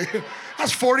yesterday.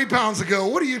 That's 40 pounds ago.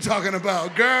 What are you talking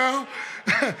about, girl?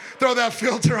 Throw that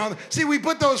filter on. See, we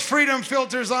put those freedom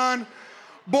filters on.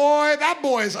 Boy, that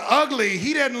boy's ugly.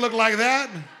 He doesn't look like that.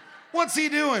 What's he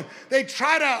doing? They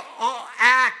try to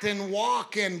act and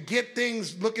walk and get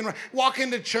things looking right. Walk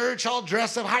into church all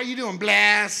dressed up. How are you doing?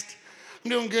 Blessed.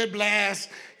 I'm doing good, blessed.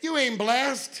 You ain't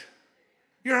blessed.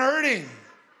 You're hurting.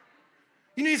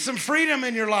 You need some freedom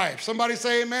in your life. Somebody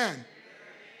say amen.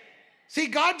 See,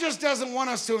 God just doesn't want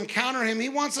us to encounter Him. He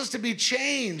wants us to be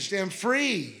changed and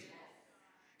free.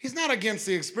 He's not against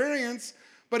the experience,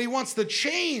 but He wants the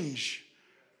change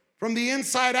from the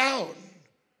inside out.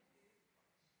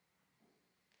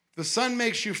 The Son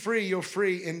makes you free, you're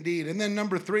free indeed. And then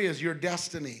number 3 is your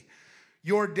destiny.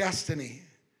 Your destiny.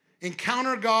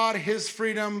 Encounter God, His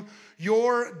freedom,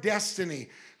 your destiny.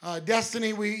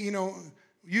 Destiny, we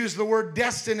use the word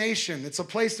destination. It's a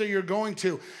place that you're going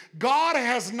to. God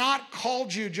has not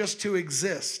called you just to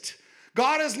exist.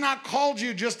 God has not called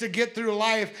you just to get through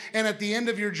life, and at the end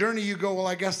of your journey you go, well,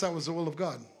 I guess that was the will of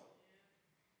God.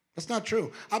 That's not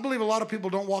true. I believe a lot of people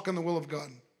don't walk in the will of God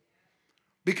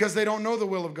because they don't know the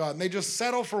will of God, and they just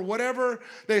settle for whatever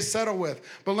they settle with.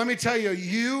 But let me tell you,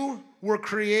 you were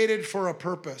created for a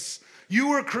purpose. You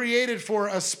were created for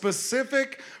a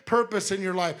specific purpose in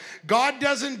your life. God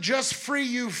doesn't just free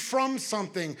you from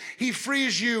something. He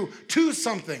frees you to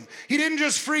something. He didn't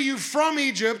just free you from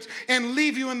Egypt and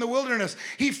leave you in the wilderness.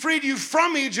 He freed you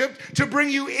from Egypt to bring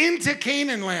you into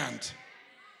Canaan land.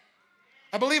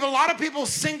 I believe a lot of people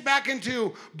sink back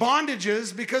into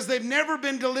bondages because they've never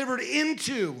been delivered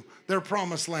into their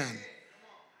promised land.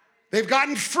 They've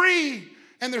gotten free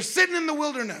and they're sitting in the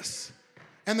wilderness.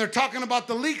 And they're talking about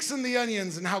the leeks and the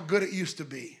onions and how good it used to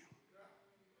be.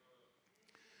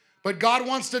 But God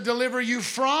wants to deliver you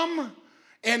from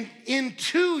and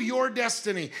into your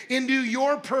destiny, into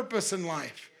your purpose in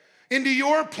life, into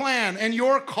your plan and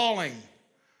your calling.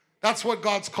 That's what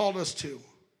God's called us to.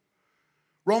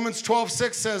 Romans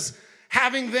 12:6 says,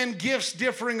 having then gifts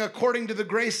differing according to the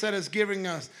grace that is given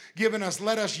us,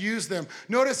 let us use them.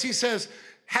 Notice he says,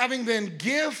 having then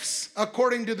gifts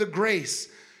according to the grace.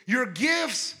 Your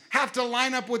gifts have to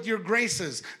line up with your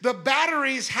graces. The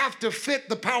batteries have to fit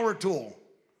the power tool.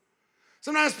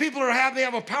 Sometimes people they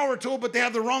have a power tool, but they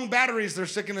have the wrong batteries they're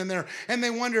sticking in there. And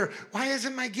they wonder, why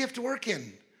isn't my gift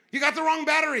working? You got the wrong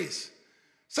batteries.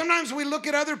 Sometimes we look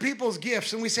at other people's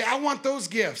gifts and we say, I want those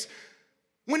gifts.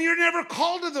 When you're never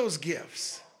called to those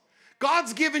gifts.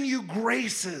 God's given you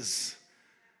graces.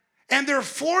 And they're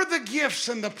for the gifts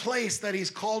and the place that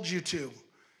He's called you to.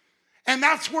 And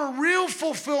that's where real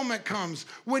fulfillment comes,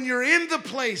 when you're in the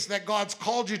place that God's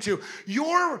called you to.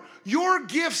 Your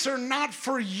gifts are not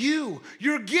for you.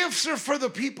 Your gifts are for the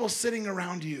people sitting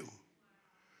around you.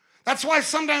 That's why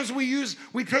sometimes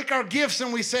we take our gifts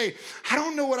and we say, I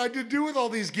don't know what I could do with all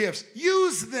these gifts.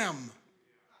 Use them.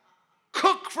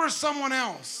 Cook for someone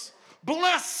else.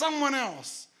 Bless someone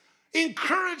else.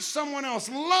 Encourage someone else.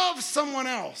 Love someone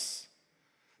else.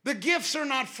 The gifts are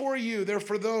not for you. They're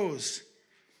for those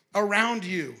around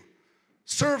you.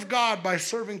 Serve God by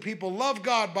serving people. Love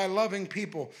God by loving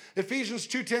people. Ephesians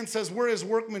 2:10 says we're his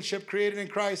workmanship created in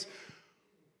Christ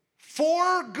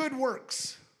for good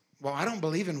works. Well, I don't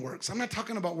believe in works. I'm not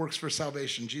talking about works for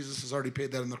salvation. Jesus has already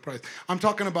paid that in the price. I'm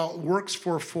talking about works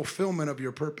for fulfillment of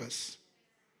your purpose.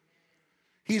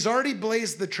 He's already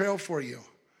blazed the trail for you,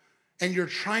 and you're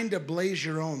trying to blaze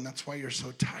your own. That's why you're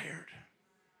so tired.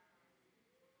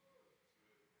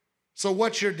 So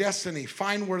what's your destiny?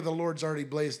 Find where the Lord's already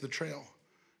blazed the trail.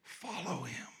 Follow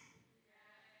him.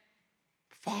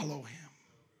 Follow him.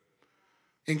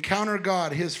 Encounter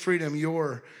God, his freedom,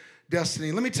 your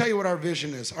destiny. Let me tell you what our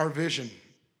vision is. Our vision.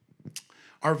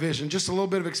 Just a little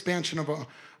bit of expansion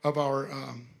of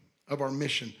our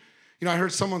mission. You know, I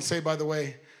heard someone say, by the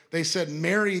way, they said,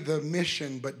 marry the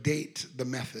mission, but date the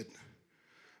method.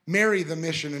 Marry the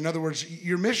mission. In other words,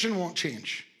 your mission won't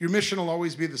change. Your mission will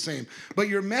always be the same. But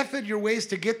your method, your ways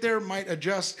to get there might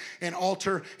adjust and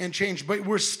alter and change. But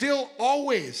we're still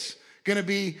always going to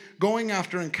be going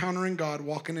after encountering God,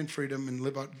 walking in freedom, and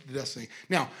live out the destiny.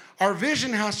 Now, our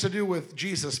vision has to do with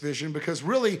Jesus' vision, because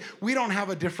really, we don't have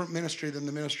a different ministry than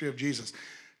the ministry of Jesus.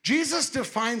 Jesus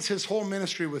defines his whole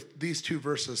ministry with these two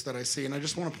verses that I see, and I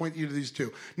just want to point you to these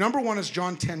two. Number one is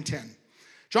John 10:10.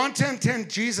 John 10:10,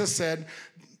 Jesus said,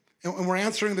 and we're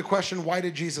answering the question, why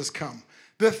did Jesus come?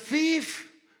 The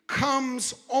thief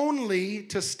comes only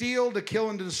to steal, to kill,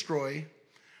 and to destroy.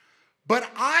 But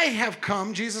I have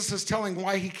come, Jesus is telling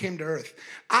why he came to earth.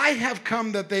 I have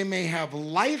come that they may have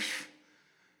life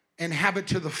and have it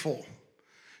to the full.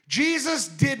 Jesus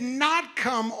did not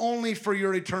come only for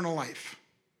your eternal life.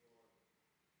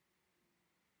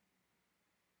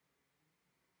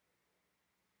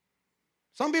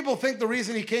 Some people think the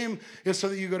reason he came is so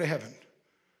that you go to heaven.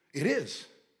 It is.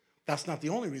 That's not the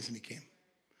only reason he came.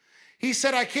 He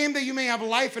said, I came that you may have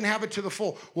life and have it to the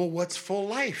full. Well, what's full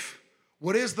life?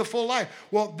 What is the full life?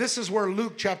 Well, this is where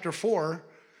Luke chapter 4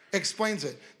 explains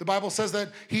it. The Bible says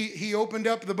that he opened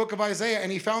up the book of Isaiah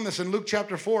and he found this in Luke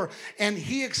chapter 4, and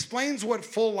he explains what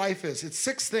full life is. It's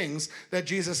 6 things that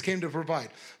Jesus came to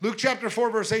provide. Luke chapter 4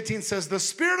 verse 18 says, the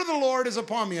Spirit of the Lord is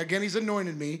upon me. Again, he's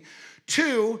anointed me.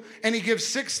 2, and he gives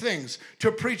 6 things: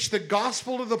 to preach the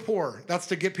gospel to the poor, that's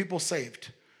to get people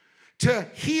saved; to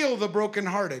heal the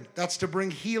brokenhearted, that's to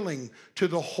bring healing to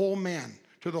the whole man,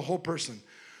 to the whole person;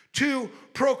 to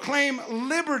proclaim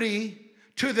liberty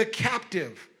to the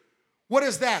captive. What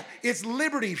is that? It's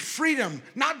liberty, freedom,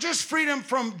 not just freedom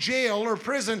from jail or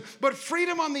prison, but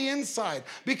freedom on the inside,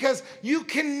 because you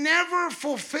can never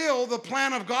fulfill the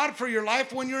plan of God for your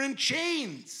life when you're in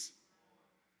chains.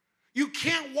 You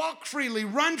can't walk freely,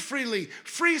 run freely,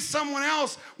 free someone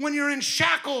else when you're in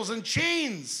shackles and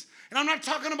chains. And I'm not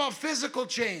talking about physical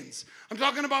chains. I'm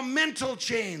talking about mental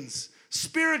chains,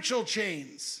 spiritual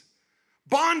chains,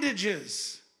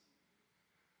 bondages.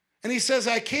 And he says,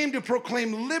 I came to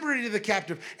proclaim liberty to the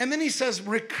captive. And then he says,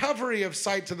 recovery of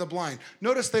sight to the blind.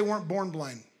 Notice they weren't born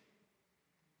blind.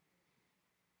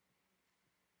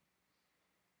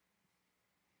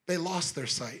 They lost their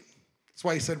sight. That's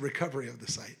why he said recovery of the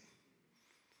sight.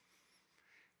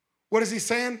 What is he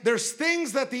saying? There's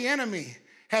things that the enemy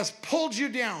has pulled you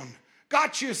down,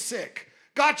 got you sick,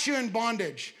 got you in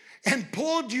bondage, and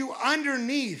pulled you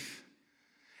underneath.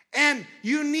 And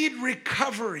you need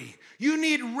recovery. You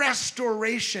need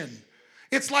restoration.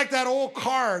 It's like that old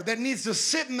car that needs to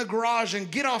sit in the garage and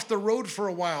get off the road for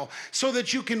a while so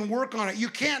that you can work on it. You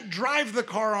can't drive the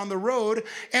car on the road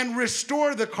and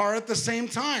restore the car at the same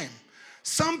time.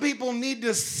 Some people need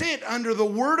to sit under the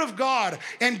word of God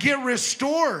and get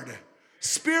restored.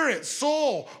 Spirit,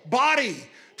 soul, body,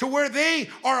 to where they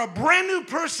are a brand new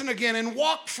person again and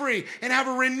walk free and have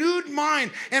a renewed mind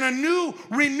and a new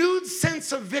renewed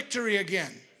sense of victory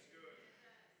again.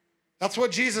 That's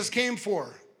what Jesus came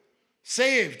for.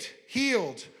 Saved,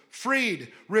 healed,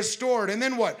 freed, restored. And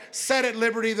then what? Set at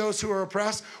liberty those who are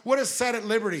oppressed. What is set at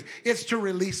liberty? It's to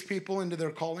release people into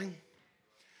their calling.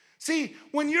 See,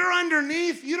 when you're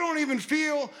underneath, you don't even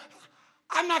feel,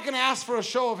 I'm not going to ask for a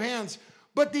show of hands,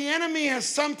 but the enemy has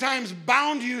sometimes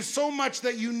bound you so much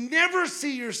that you never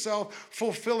see yourself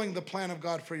fulfilling the plan of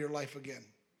God for your life again.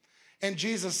 And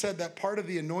Jesus said that part of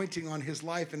the anointing on his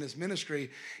life and his ministry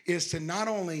is to not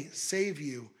only save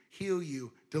you, heal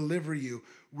you, deliver you,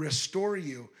 restore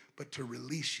you, but to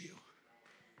release you.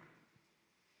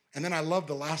 And then I love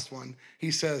the last one. He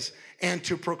says, and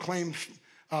to proclaim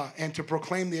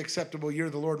the acceptable year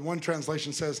of the Lord. One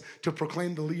translation says, to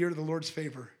proclaim the year of the Lord's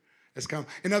favor. has come.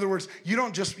 In other words, you're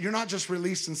not just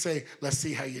released and say, let's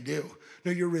see how you do.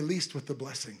 No, you're released with the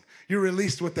blessing. You're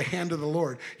released with the hand of the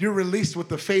Lord. You're released with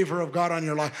the favor of God on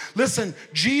your life. Listen,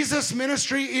 Jesus'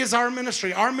 ministry is our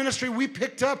ministry. Our ministry we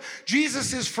picked up.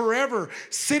 Jesus is forever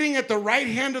sitting at the right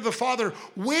hand of the Father,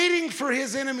 waiting for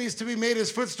his enemies to be made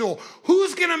his footstool.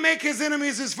 Who's going to make his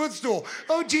enemies his footstool?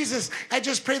 Oh, Jesus, I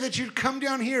just pray that you'd come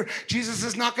down here. Jesus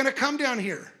is not going to come down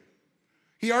here.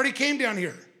 He already came down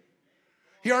here.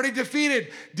 He already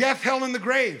defeated death, hell, and the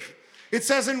grave. It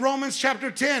says in Romans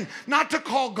chapter 10, not to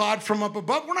call God from up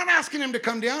above. We're not asking him to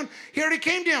come down. He already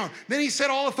came down. Then he said,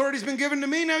 all authority's been given to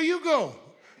me. Now you go.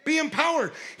 Be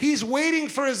empowered. He's waiting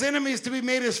for his enemies to be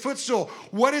made his footstool.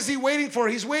 What is he waiting for?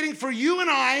 He's waiting for you and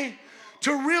I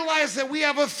to realize that we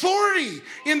have authority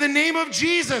in the name of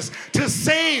Jesus to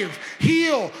save,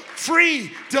 heal,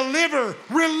 free, deliver,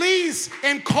 release,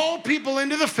 and call people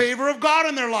into the favor of God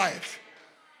in their life.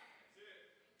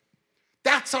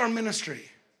 That's our ministry.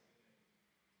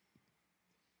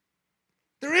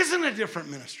 There isn't a different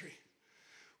ministry.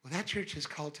 Well, that church is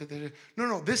called to the...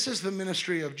 No, this is the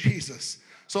ministry of Jesus.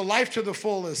 So life to the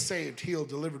full is saved, healed,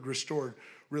 delivered, restored,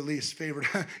 released, favored.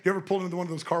 You ever pulled into one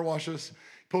of those car washes?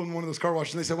 Pulled into one of those car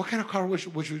washes and they say, what kind of car wash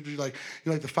would you like?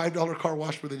 You like the $5 car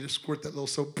wash where they just squirt that little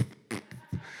soap?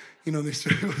 You know, they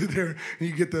go there and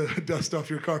you get the dust off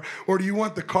your car. Or do you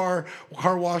want the car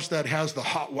wash that has the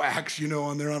hot wax,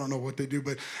 on there? I don't know what they do,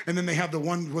 and then they have the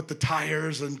one with the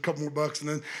tires and a couple more bucks,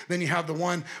 and then you have the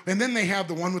one, and then they have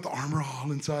the one with the Armor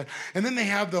All inside, and then they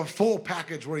have the full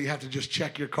package where you have to just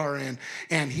check your car in,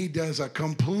 and he does a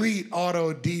complete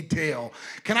auto detail.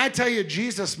 Can I tell you,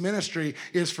 Jesus' ministry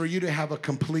is for you to have a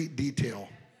complete detail.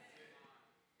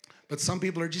 But some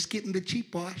people are just getting the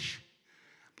cheap wash.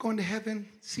 Going to heaven.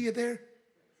 See you there.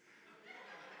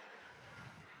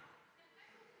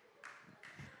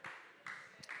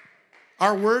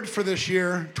 Our word for this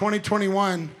year,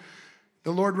 2021,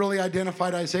 the Lord really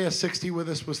identified Isaiah 60 with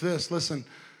us was this. Listen, in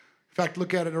fact,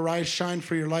 look at it. Arise, shine,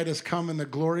 for your light has come, and the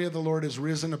glory of the Lord is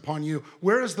risen upon you.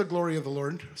 Where is the glory of the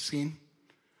Lord seen?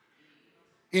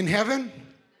 In heaven?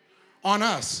 On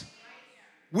us.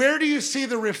 Where do you see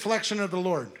the reflection of the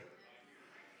Lord?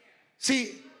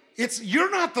 See, you're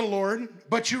not the Lord,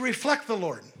 but you reflect the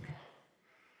Lord.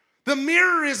 The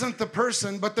mirror isn't the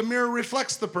person, but the mirror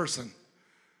reflects the person.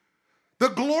 The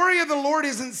glory of the Lord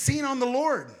isn't seen on the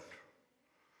Lord.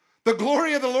 The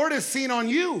glory of the Lord is seen on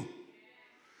you.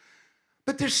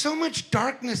 But there's so much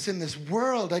darkness in this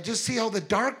world. I just see all the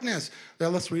darkness. Now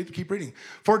let's keep reading.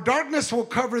 For darkness will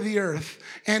cover the earth,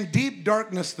 and deep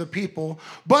darkness the people.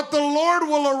 But the Lord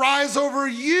will arise over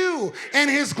you,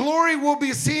 and his glory will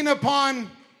be seen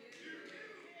upon...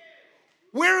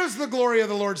 Where is the glory of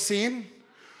the Lord seen?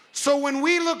 So when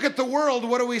we look at the world,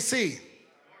 what do we see?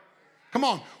 Come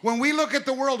on. When we look at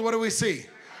the world, what do we see?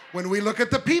 When we look at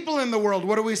the people in the world,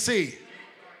 what do we see?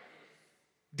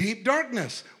 Deep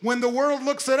darkness. When the world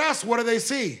looks at us, what do they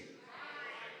see?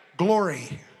 Glory.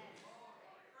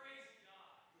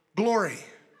 Glory.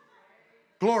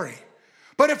 Glory.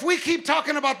 But if we keep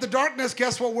talking about the darkness,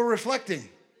 guess what we're reflecting?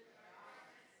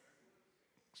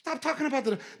 Stop talking about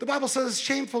the Bible says it's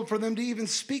shameful for them to even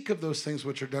speak of those things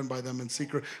which are done by them in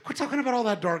secret. Quit talking about all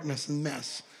that darkness and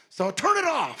mess. So turn it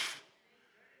off.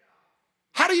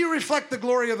 How do you reflect the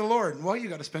glory of the Lord? Well, you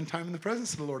got to spend time in the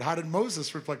presence of the Lord. How did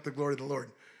Moses reflect the glory of the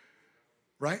Lord?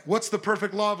 Right? What's the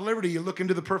perfect law of liberty? You look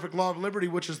into the perfect law of liberty,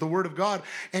 which is the word of God,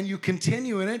 and you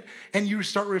continue in it, and you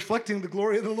start reflecting the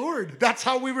glory of the Lord. That's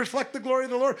how we reflect the glory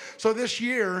of the Lord. So this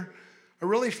year, I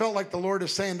really felt like the Lord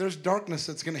is saying there's darkness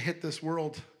that's going to hit this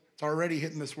world. It's already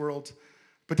hitting this world.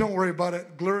 But don't worry about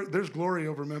it. There's glory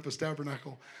over Memphis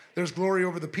Tabernacle. There's glory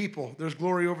over the people. There's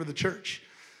glory over the church.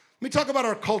 Let me talk about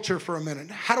our culture for a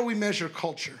minute. How do we measure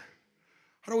culture?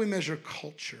 How do we measure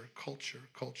culture?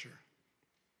 Culture.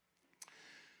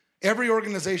 Every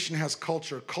organization has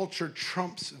culture. Culture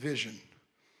trumps vision.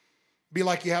 Be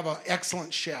like you have an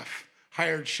excellent chef,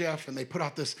 hired chef, and they put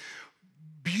out this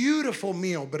beautiful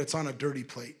meal, but it's on a dirty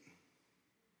plate.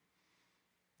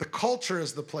 The culture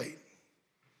is the plate.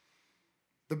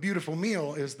 The beautiful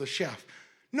meal is the chef.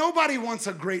 Nobody wants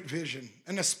a great vision,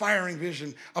 an aspiring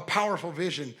vision, a powerful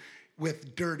vision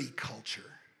with dirty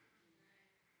culture.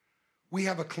 We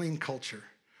have a clean culture.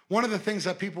 One of the things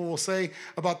that people will say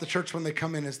about the church when they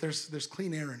come in is there's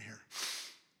clean air in here.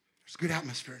 There's good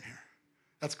atmosphere in here.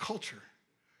 That's culture.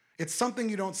 It's something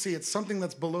you don't see. It's something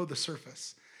that's below the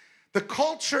surface. The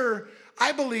culture,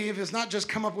 I believe, is not just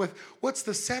come up with what's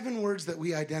the 7 words that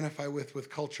we identify with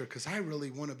culture, because I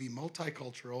really want to be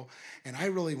multicultural, and I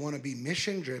really want to be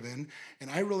mission driven,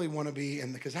 and I really want to be,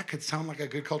 and because that could sound like a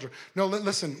good culture. No,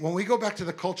 listen, when we go back to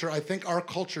the culture, I think our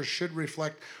culture should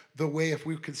reflect the way, if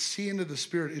we could see into the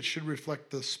Spirit, it should reflect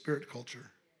the Spirit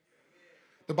culture.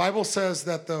 The Bible says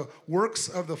that the works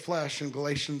of the flesh in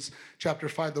Galatians chapter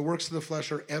 5, the works of the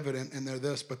flesh are evident, and they're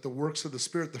this, but the works of the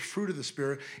Spirit, the fruit of the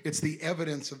Spirit, it's the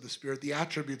evidence of the Spirit, the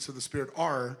attributes of the Spirit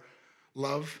are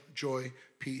love, joy,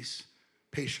 peace,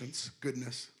 patience,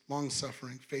 goodness,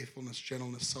 long-suffering, faithfulness,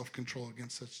 gentleness, self-control.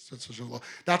 Against such a law.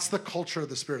 That's the culture of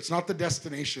the Spirit. It's not the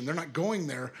destination. They're not going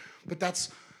there, but that's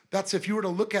if you were to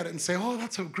look at it and say, oh,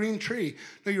 that's a green tree.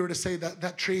 No, you were to say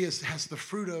that tree has the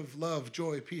fruit of love,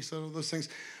 joy, peace, all of those things.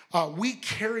 We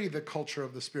carry the culture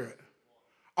of the Spirit.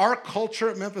 Our culture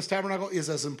at Memphis Tabernacle is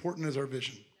as important as our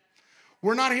vision.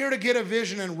 We're not here to get a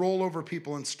vision and roll over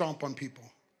people and stomp on people.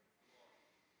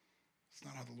 It's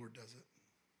not how the Lord does it.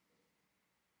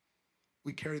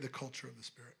 We carry the culture of the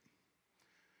Spirit.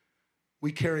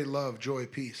 We carry love, joy,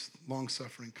 peace,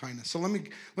 long-suffering, kindness. So let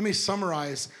me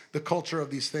summarize the culture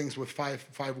of these things with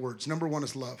five words. Number 1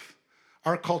 is love.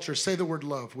 Our culture, say the word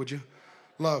love, would you?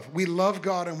 Love. We love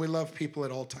God and we love people at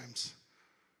all times.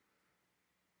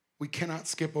 We cannot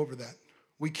skip over that.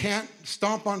 We can't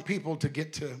stomp on people to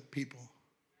get to people.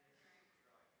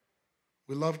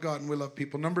 We love God and we love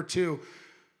people. Number 2,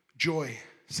 joy.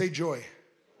 Say joy.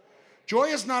 Joy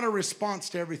is not a response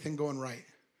to everything going right.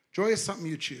 Joy is something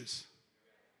you choose.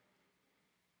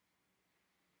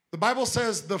 The Bible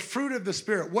says the fruit of the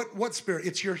Spirit. What spirit?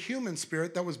 It's your human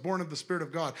spirit that was born of the Spirit of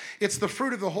God. It's the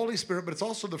fruit of the Holy Spirit, but it's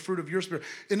also the fruit of your spirit.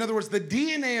 In other words, the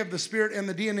DNA of the Spirit and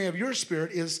the DNA of your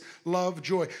spirit is love,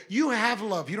 joy. You have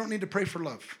love. You don't need to pray for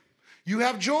love. You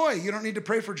have joy. You don't need to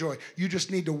pray for joy. You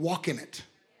just need to walk in it.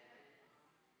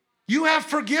 You have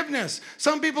forgiveness.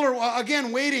 Some people are,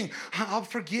 again, waiting. I'll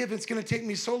forgive. It's going to take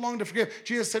me so long to forgive.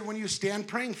 Jesus said, when you stand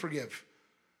praying, forgive.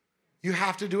 You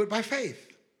have to do it by faith.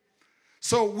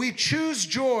 So we choose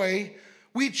joy.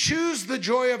 We choose the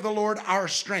joy of the Lord, our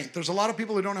strength. There's a lot of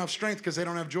people who don't have strength because they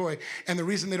don't have joy. And the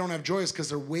reason they don't have joy is because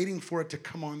they're waiting for it to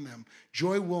come on them.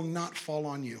 Joy will not fall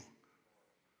on you.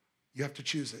 You have to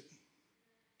choose it.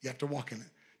 You have to walk in it.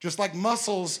 Just like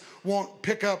muscles won't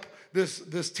pick up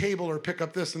this table or pick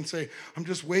up this and say, I'm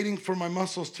just waiting for my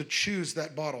muscles to choose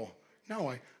that bottle. No,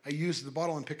 I use the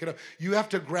bottle and pick it up. You have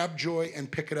to grab joy and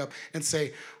pick it up and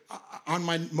say, on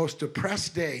my most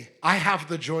depressed day, I have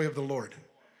the joy of the Lord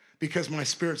because my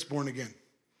spirit's born again.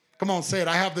 Come on, say it.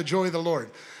 I have the joy of the Lord.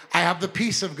 I have the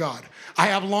peace of God. I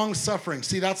have long suffering.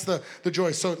 See, that's the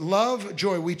joy. So love,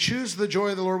 joy. We choose the joy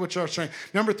of the Lord, which is our strength.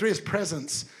 Number 3 is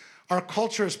presence. Our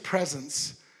culture is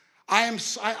presence.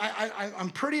 I'm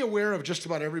pretty aware of just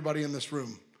about everybody in this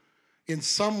room. In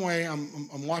some way,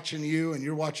 I'm watching you and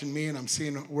you're watching me, and I'm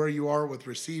seeing where you are with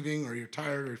receiving, or you're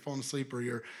tired, or you're falling asleep, or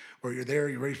you're there,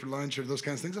 you're ready for lunch, or those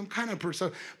kinds of things. I'm kind of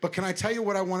perceptive. But can I tell you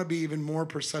what I want to be even more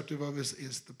perceptive of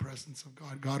is the presence of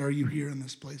God. God, are you here in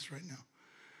this place right now?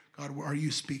 God, are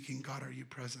you speaking? God, are you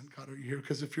present? God, are you here?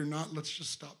 Because if you're not, let's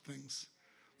just stop things.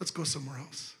 Let's go somewhere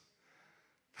else.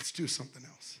 Let's do something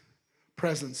else.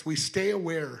 Presence. We stay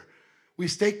aware. We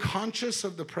stay conscious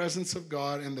of the presence of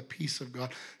God and the peace of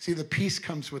God. See, the peace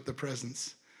comes with the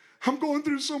presence. I'm going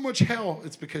through so much hell.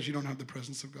 It's because you don't have the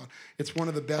presence of God. It's one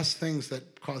of the best things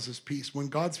that causes peace. When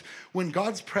God's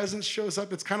presence shows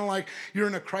up, it's kind of like you're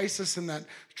in a crisis and that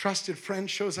trusted friend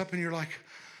shows up and you're like,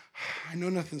 I know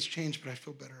nothing's changed, but I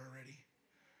feel better already.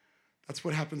 That's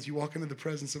what happens. You walk into the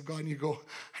presence of God and you go,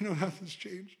 I know nothing's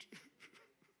changed,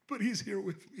 but he's here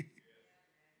with me.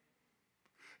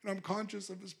 And I'm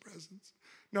conscious of his presence.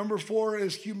 Number 4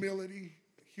 is humility.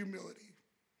 Humility.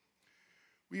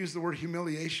 We use the word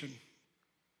humiliation.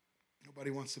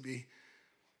 Everybody wants to be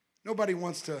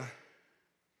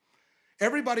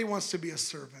a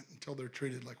servant until they're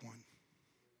treated like one.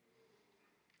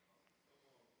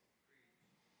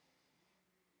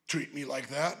 Treat me like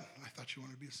that? I thought you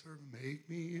wanted to be a servant. Make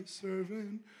me a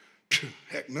servant.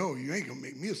 Heck no, you ain't gonna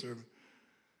make me a servant.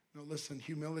 No, listen,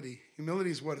 humility.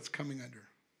 Humility is what it's coming under.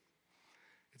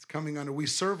 It's coming under. We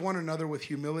serve one another with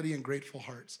humility and grateful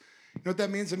hearts. You know what that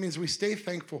means? It means we stay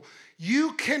thankful.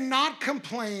 You cannot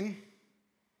complain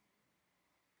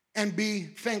and be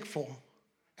thankful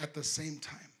at the same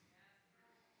time.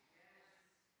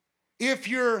 If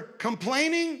you're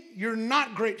complaining, you're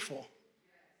not grateful.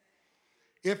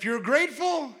 If you're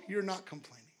grateful, you're not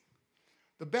complaining.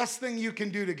 The best thing you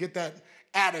can do to get that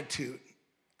attitude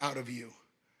out of you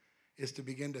is to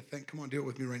begin to come on, do it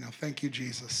with me right now. Thank you,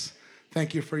 Jesus.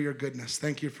 Thank you for your goodness.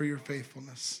 Thank you for your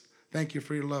faithfulness. Thank you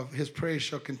for your love. His praise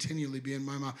shall continually be in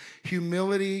my mouth.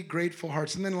 Humility, grateful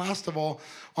hearts. And then last of all,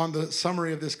 on the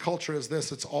summary of this culture is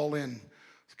this, it's all in.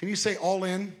 Can you say all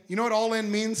in? You know what all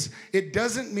in means? It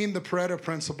doesn't mean the Pareto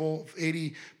principle,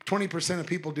 20% of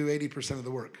people do 80% of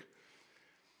the work.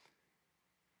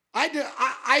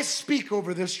 I speak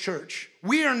over this church.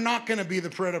 We are not going to be the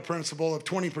Pareto principle of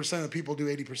 20% of people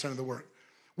do 80% of the work.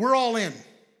 We're all in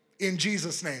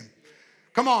Jesus' name.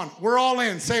 Come on, we're all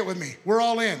in. Say it with me. We're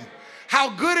all in. How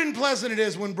good and pleasant it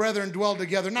is when brethren dwell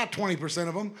together, not 20%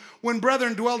 of them. When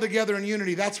brethren dwell together in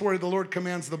unity, that's where the Lord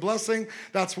commands the blessing.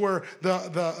 That's where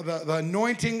the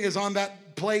anointing is on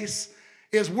that place,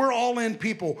 is we're all in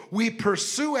people. We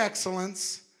pursue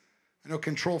excellence. I know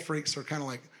control freaks are kind of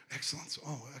like, excellence,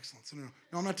 oh, excellence.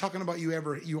 No, I'm not talking about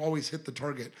you always hit the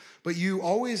target. But you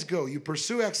always go. You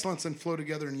pursue excellence and flow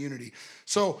together in unity.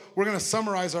 So we're going to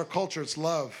summarize our culture. It's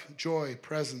love, joy,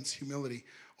 presence, humility.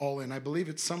 All in. I believe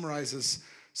it summarizes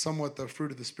somewhat the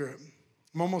fruit of the Spirit.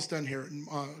 I'm almost done here.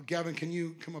 Gavin, can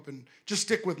you come up and just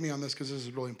stick with me on this because this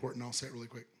is really important. I'll say it really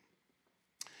quick.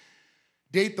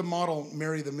 Date the model,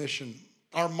 marry the mission.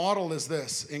 Our model is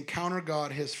this: encounter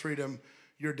God, His freedom,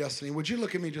 your destiny. Would you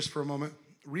look at me just for a moment?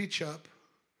 Reach up,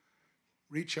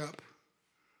 reach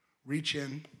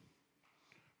in,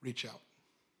 reach out.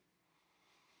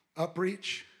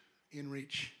 Upreach, in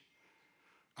reach,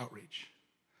 outreach.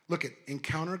 Look at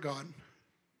encounter God,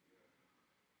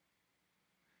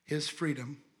 His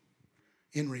freedom,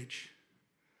 in reach,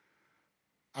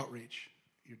 outreach,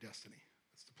 your destiny.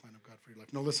 That's the plan of God for your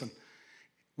life. No, listen.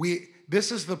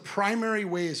 This is the primary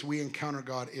ways we encounter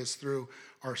God is through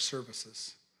our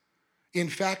services. In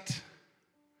fact,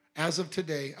 as of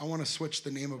today, I want to switch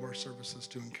the name of our services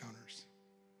to Encounters.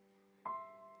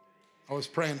 I was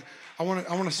praying. I want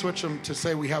to switch them to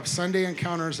say we have Sunday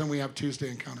Encounters and we have Tuesday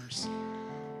Encounters.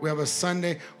 We have a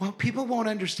Sunday. Well, people won't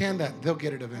understand that. They'll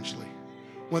get it eventually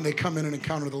when they come in and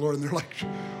encounter the Lord and they're like,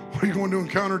 what are you going to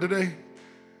encounter today?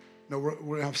 No, we're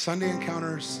going to have Sunday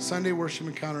Encounters, Sunday Worship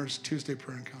Encounters, Tuesday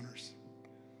Prayer Encounters.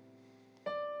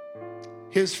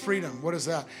 His freedom, what is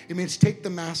that? It means take the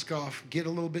mask off, get a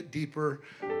little bit deeper,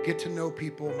 get to know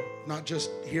people, not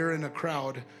just here in a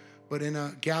crowd, but in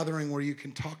a gathering where you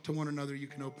can talk to one another, you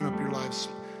can open up your lives.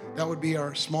 That would be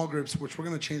our small groups, which we're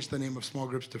going to change the name of small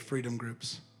groups to freedom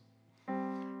groups.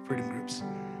 Freedom groups.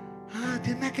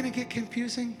 Isn't that going to get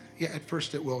confusing? Yeah, at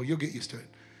first it will. You'll get used to it.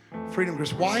 Freedom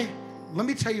groups. Why? Let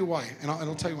me tell you why, and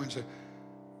I'll tell you why.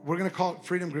 We're going to call it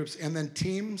freedom groups, and then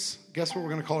teams. Guess what we're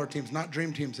going to call our teams? Not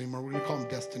dream teams anymore. We're going to call them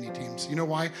destiny teams. You know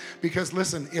why? Because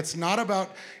listen, it's not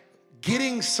about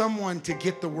getting someone to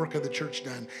get the work of the church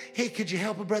done. Hey, could you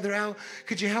help a brother out?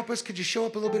 Could you help us? Could you show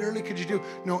up a little bit early? Could you do?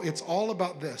 No, it's all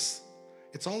about this.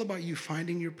 It's all about you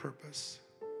finding your purpose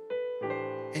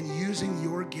and using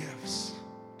your gifts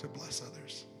to bless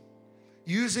others.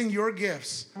 Using your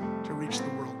gifts to reach the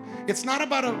world. It's not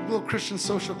about a little Christian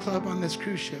social club on this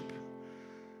cruise ship.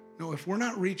 No, if we're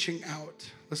not reaching out,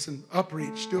 listen,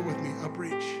 upreach, do it with me,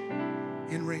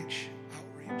 upreach, in reach,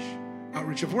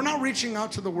 outreach. If we're not reaching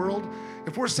out to the world,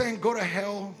 if we're saying go to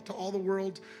hell to all the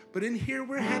world, but in here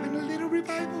we're having a little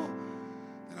revival,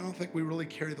 then I don't think we really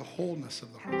carry the wholeness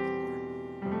of the heart of the Lord.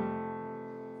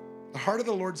 The heart of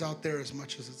the Lord's out there as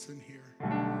much as it's in here,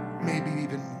 maybe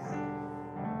even more.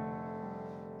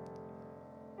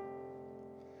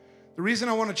 The reason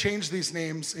I want to change these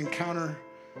names, Encounter,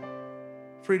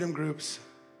 Freedom Groups,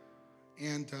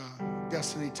 and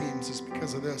Destiny Teams, is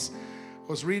because of this.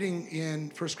 I was reading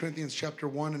in 1 Corinthians chapter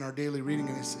 1 in our daily reading,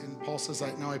 and Paul says,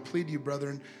 now I plead you,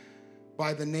 brethren,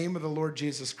 by the name of the Lord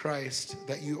Jesus Christ,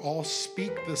 that you all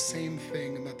speak the same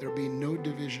thing and that there be no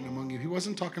division among you. He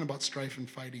wasn't talking about strife and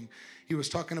fighting. He was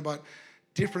talking about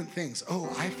different things. Oh,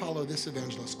 I follow this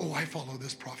evangelist. Oh, I follow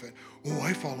this prophet. Oh,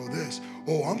 I follow this.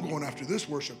 Oh, I'm going after this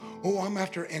worship. Oh, I'm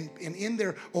after, and in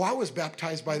there, oh, I was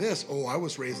baptized by this. Oh, I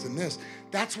was raised in this.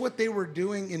 That's what they were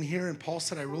doing in here. And Paul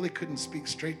said, I really couldn't speak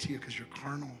straight to you because you're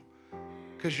carnal.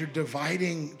 Because you're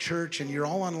dividing church and you're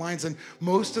all on lines. And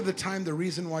most of the time, the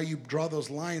reason why you draw those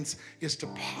lines is to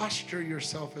posture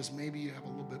yourself as maybe you have a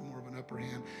little bit more of an upper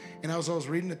hand. And as I was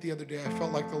reading it the other day, I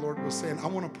felt like the Lord was saying, I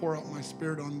want to pour out my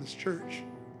spirit on this church,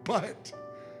 but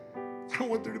I don't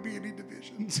want there to be any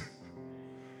divisions.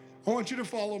 I want you to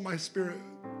follow my spirit.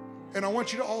 And I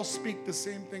want you to all speak the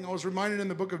same thing. I was reminded in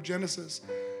the book of Genesis,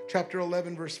 chapter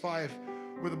 11, verse 5,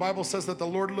 where the Bible says that the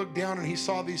Lord looked down and he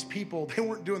saw these people. They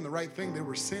weren't doing the right thing. They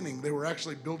were sinning. They were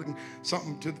actually building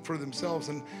something for themselves.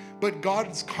 But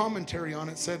God's commentary on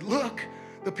it said, look,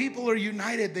 the people are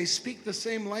united. They speak the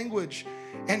same language.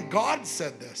 And God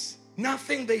said this.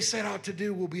 Nothing they set out to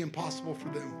do will be impossible for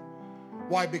them.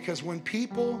 Why? Because when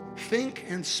people think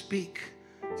and speak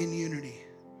in unity,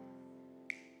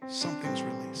 something's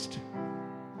released.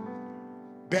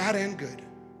 Bad and good,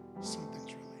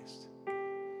 something's released.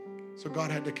 So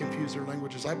God had to confuse their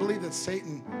languages. I believe that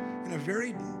Satan, in a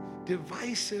very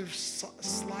divisive,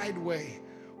 slide way,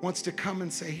 wants to come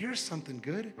and say, here's something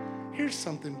good, here's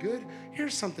something good,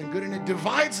 here's something good. And it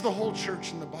divides the whole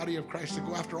church and the body of Christ to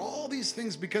go after all these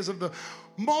things because of the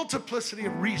multiplicity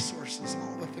of resources and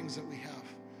all the things that we have.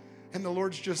 And the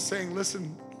Lord's just saying,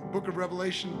 listen, book of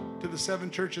Revelation to the 7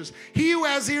 churches. He who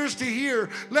has ears to hear,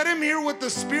 let him hear what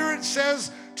the Spirit says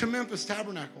to Memphis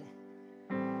Tabernacle.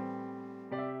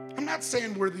 I'm not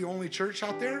saying we're the only church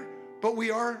out there, but we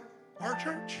are our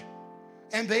church.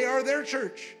 And they are their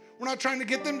church. We're not trying to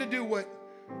get them to do what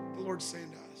the Lord's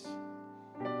saying to us.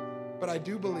 But I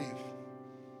do believe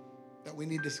that we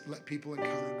need to let people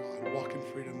encounter God, walk in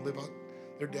freedom, live out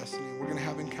their destiny. We're going to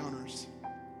have encounters.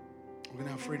 We're going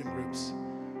to have freedom groups.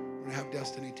 We're going to have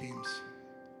destiny teams.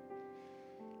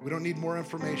 We don't need more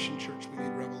information, church. We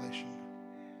need revelation.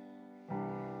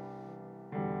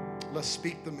 Let's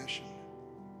speak the mission.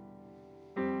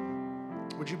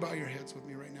 Would you bow your heads with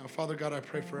me right now? Father God, I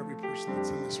pray for every person that's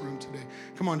in this room today.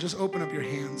 Come on, just open up your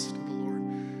hands to the Lord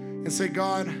and say,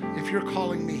 God, if you're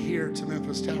calling me here to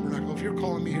Memphis Tabernacle, if you're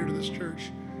calling me here to this church,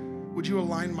 would you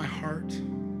align my heart?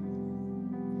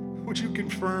 Would you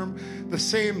confirm the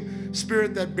same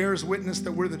Spirit that bears witness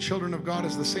that we're the children of God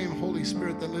is the same Holy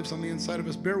Spirit that lives on the inside of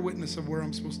us? Bear witness of where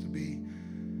I'm supposed to be.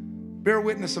 Bear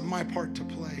witness of my part to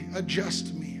play.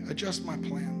 Adjust me. Adjust my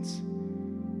plans.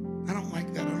 I don't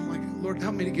like that. I don't like it. Lord,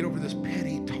 help me to get over this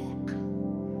petty talk.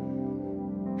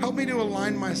 Help me to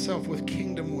align myself with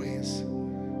kingdom ways.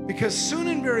 Because soon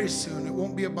and very soon, it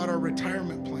won't be about our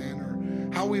retirement plan or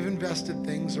how we've invested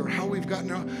things or how we've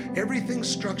gotten everything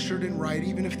structured and right.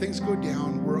 Even if things go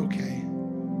down, we're okay.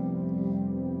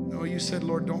 No, you said,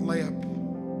 Lord, don't lay up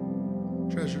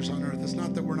treasures on earth. It's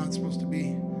not that we're not supposed to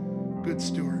be good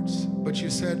stewards, but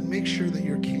you said, make sure that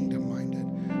you're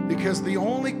kingdom-minded. Because the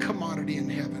only commodity in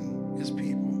heaven is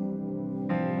people.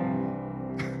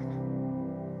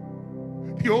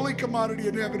 The only commodity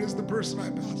in heaven is the person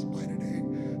I passed by today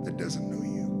that doesn't know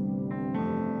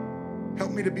you.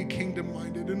 Help me to be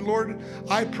kingdom-minded. And Lord,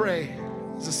 I pray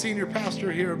as a senior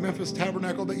pastor here at Memphis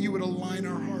Tabernacle that you would align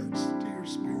our hearts to your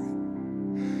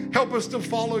Spirit. Help us to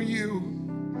follow you.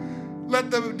 Let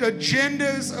the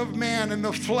agendas of man and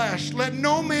the flesh, let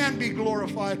no man be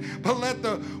glorified, but let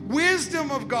the wisdom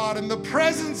of God and the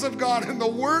presence of God and the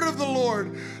word of the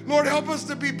Lord, Lord, help us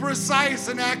to be precise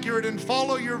and accurate and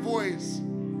follow your voice.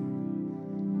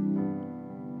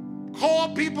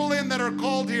 Call people in that are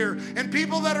called here, and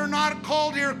people that are not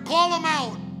called here, call them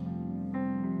out.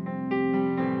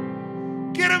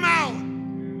 Get them out.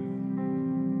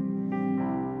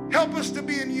 Help us to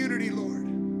be in unity, Lord.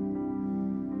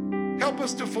 Help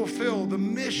us to fulfill the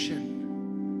mission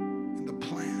and the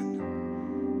plan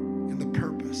and the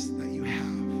purpose that you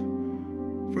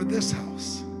have for this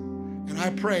house. And I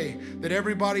pray that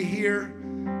everybody here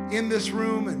in this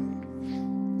room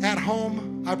and at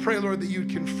home, I pray, Lord, that you'd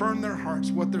confirm their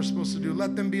hearts what they're supposed to do.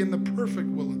 Let them be in the perfect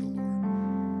will of the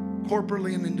Lord,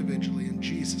 corporately and individually, in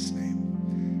Jesus'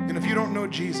 name. And if you don't know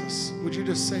Jesus, would you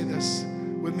just say this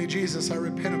with me? Jesus, I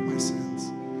repent of my sins.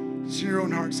 Just in your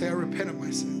own heart, say, I repent of my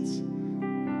sins.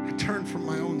 I turn from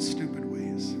my own stupid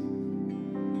ways.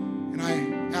 And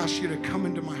I ask you to come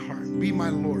into my heart and be my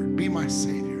Lord, be my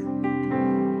Savior.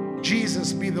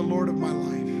 Jesus, be the Lord of my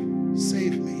life.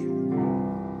 Save me.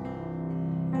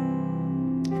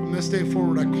 From this day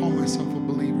forward, I call myself a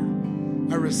believer.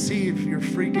 I receive your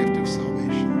free gift of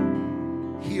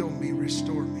salvation. Heal me,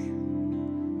 restore me.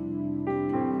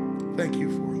 Thank you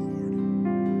for it, Lord.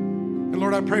 And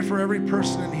Lord, I pray for every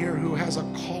person in here who has a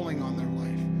calling on their life.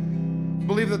 I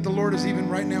believe that the Lord is even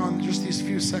right now in just these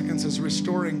few seconds is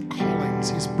restoring callings.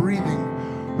 He's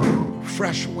breathing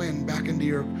fresh wind back into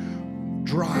your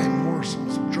dry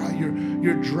morsels,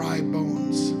 your dry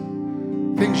bones,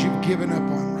 things you've given up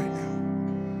on right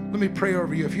now. Let me pray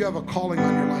over you. If you have a calling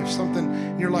on your life, something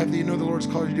in your life that you know the Lord's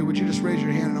called you to do, would you just raise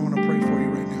your hand and I want to pray for you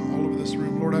right now all over this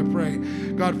room. Lord, I pray,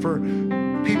 God, for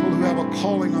people who have a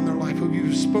calling on their life, who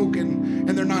you've spoken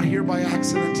and they're not here by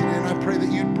accident today. And I pray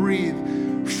that you'd breathe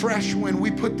fresh wind.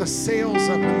 We put the sails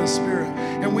up in the Spirit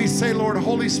and we say, Lord,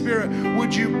 Holy Spirit,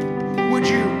 would you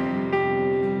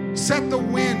set the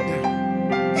wind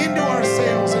into our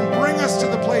sails and bring us to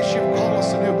the place you've called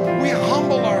us to do. We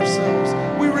humble ourselves.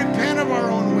 We repent of our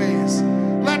own ways.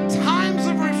 Let times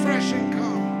of refreshing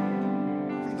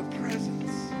come from the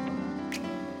presence.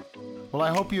 Well, I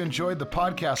hope you enjoyed the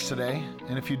podcast today.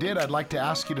 And if you did, I'd like to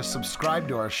ask you to subscribe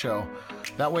to our show.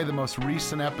 That way the most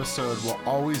recent episode will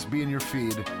always be in your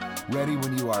feed, ready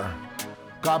when you are.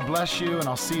 God bless you, and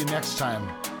I'll see you next time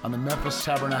on the Memphis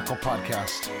Tabernacle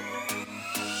Podcast.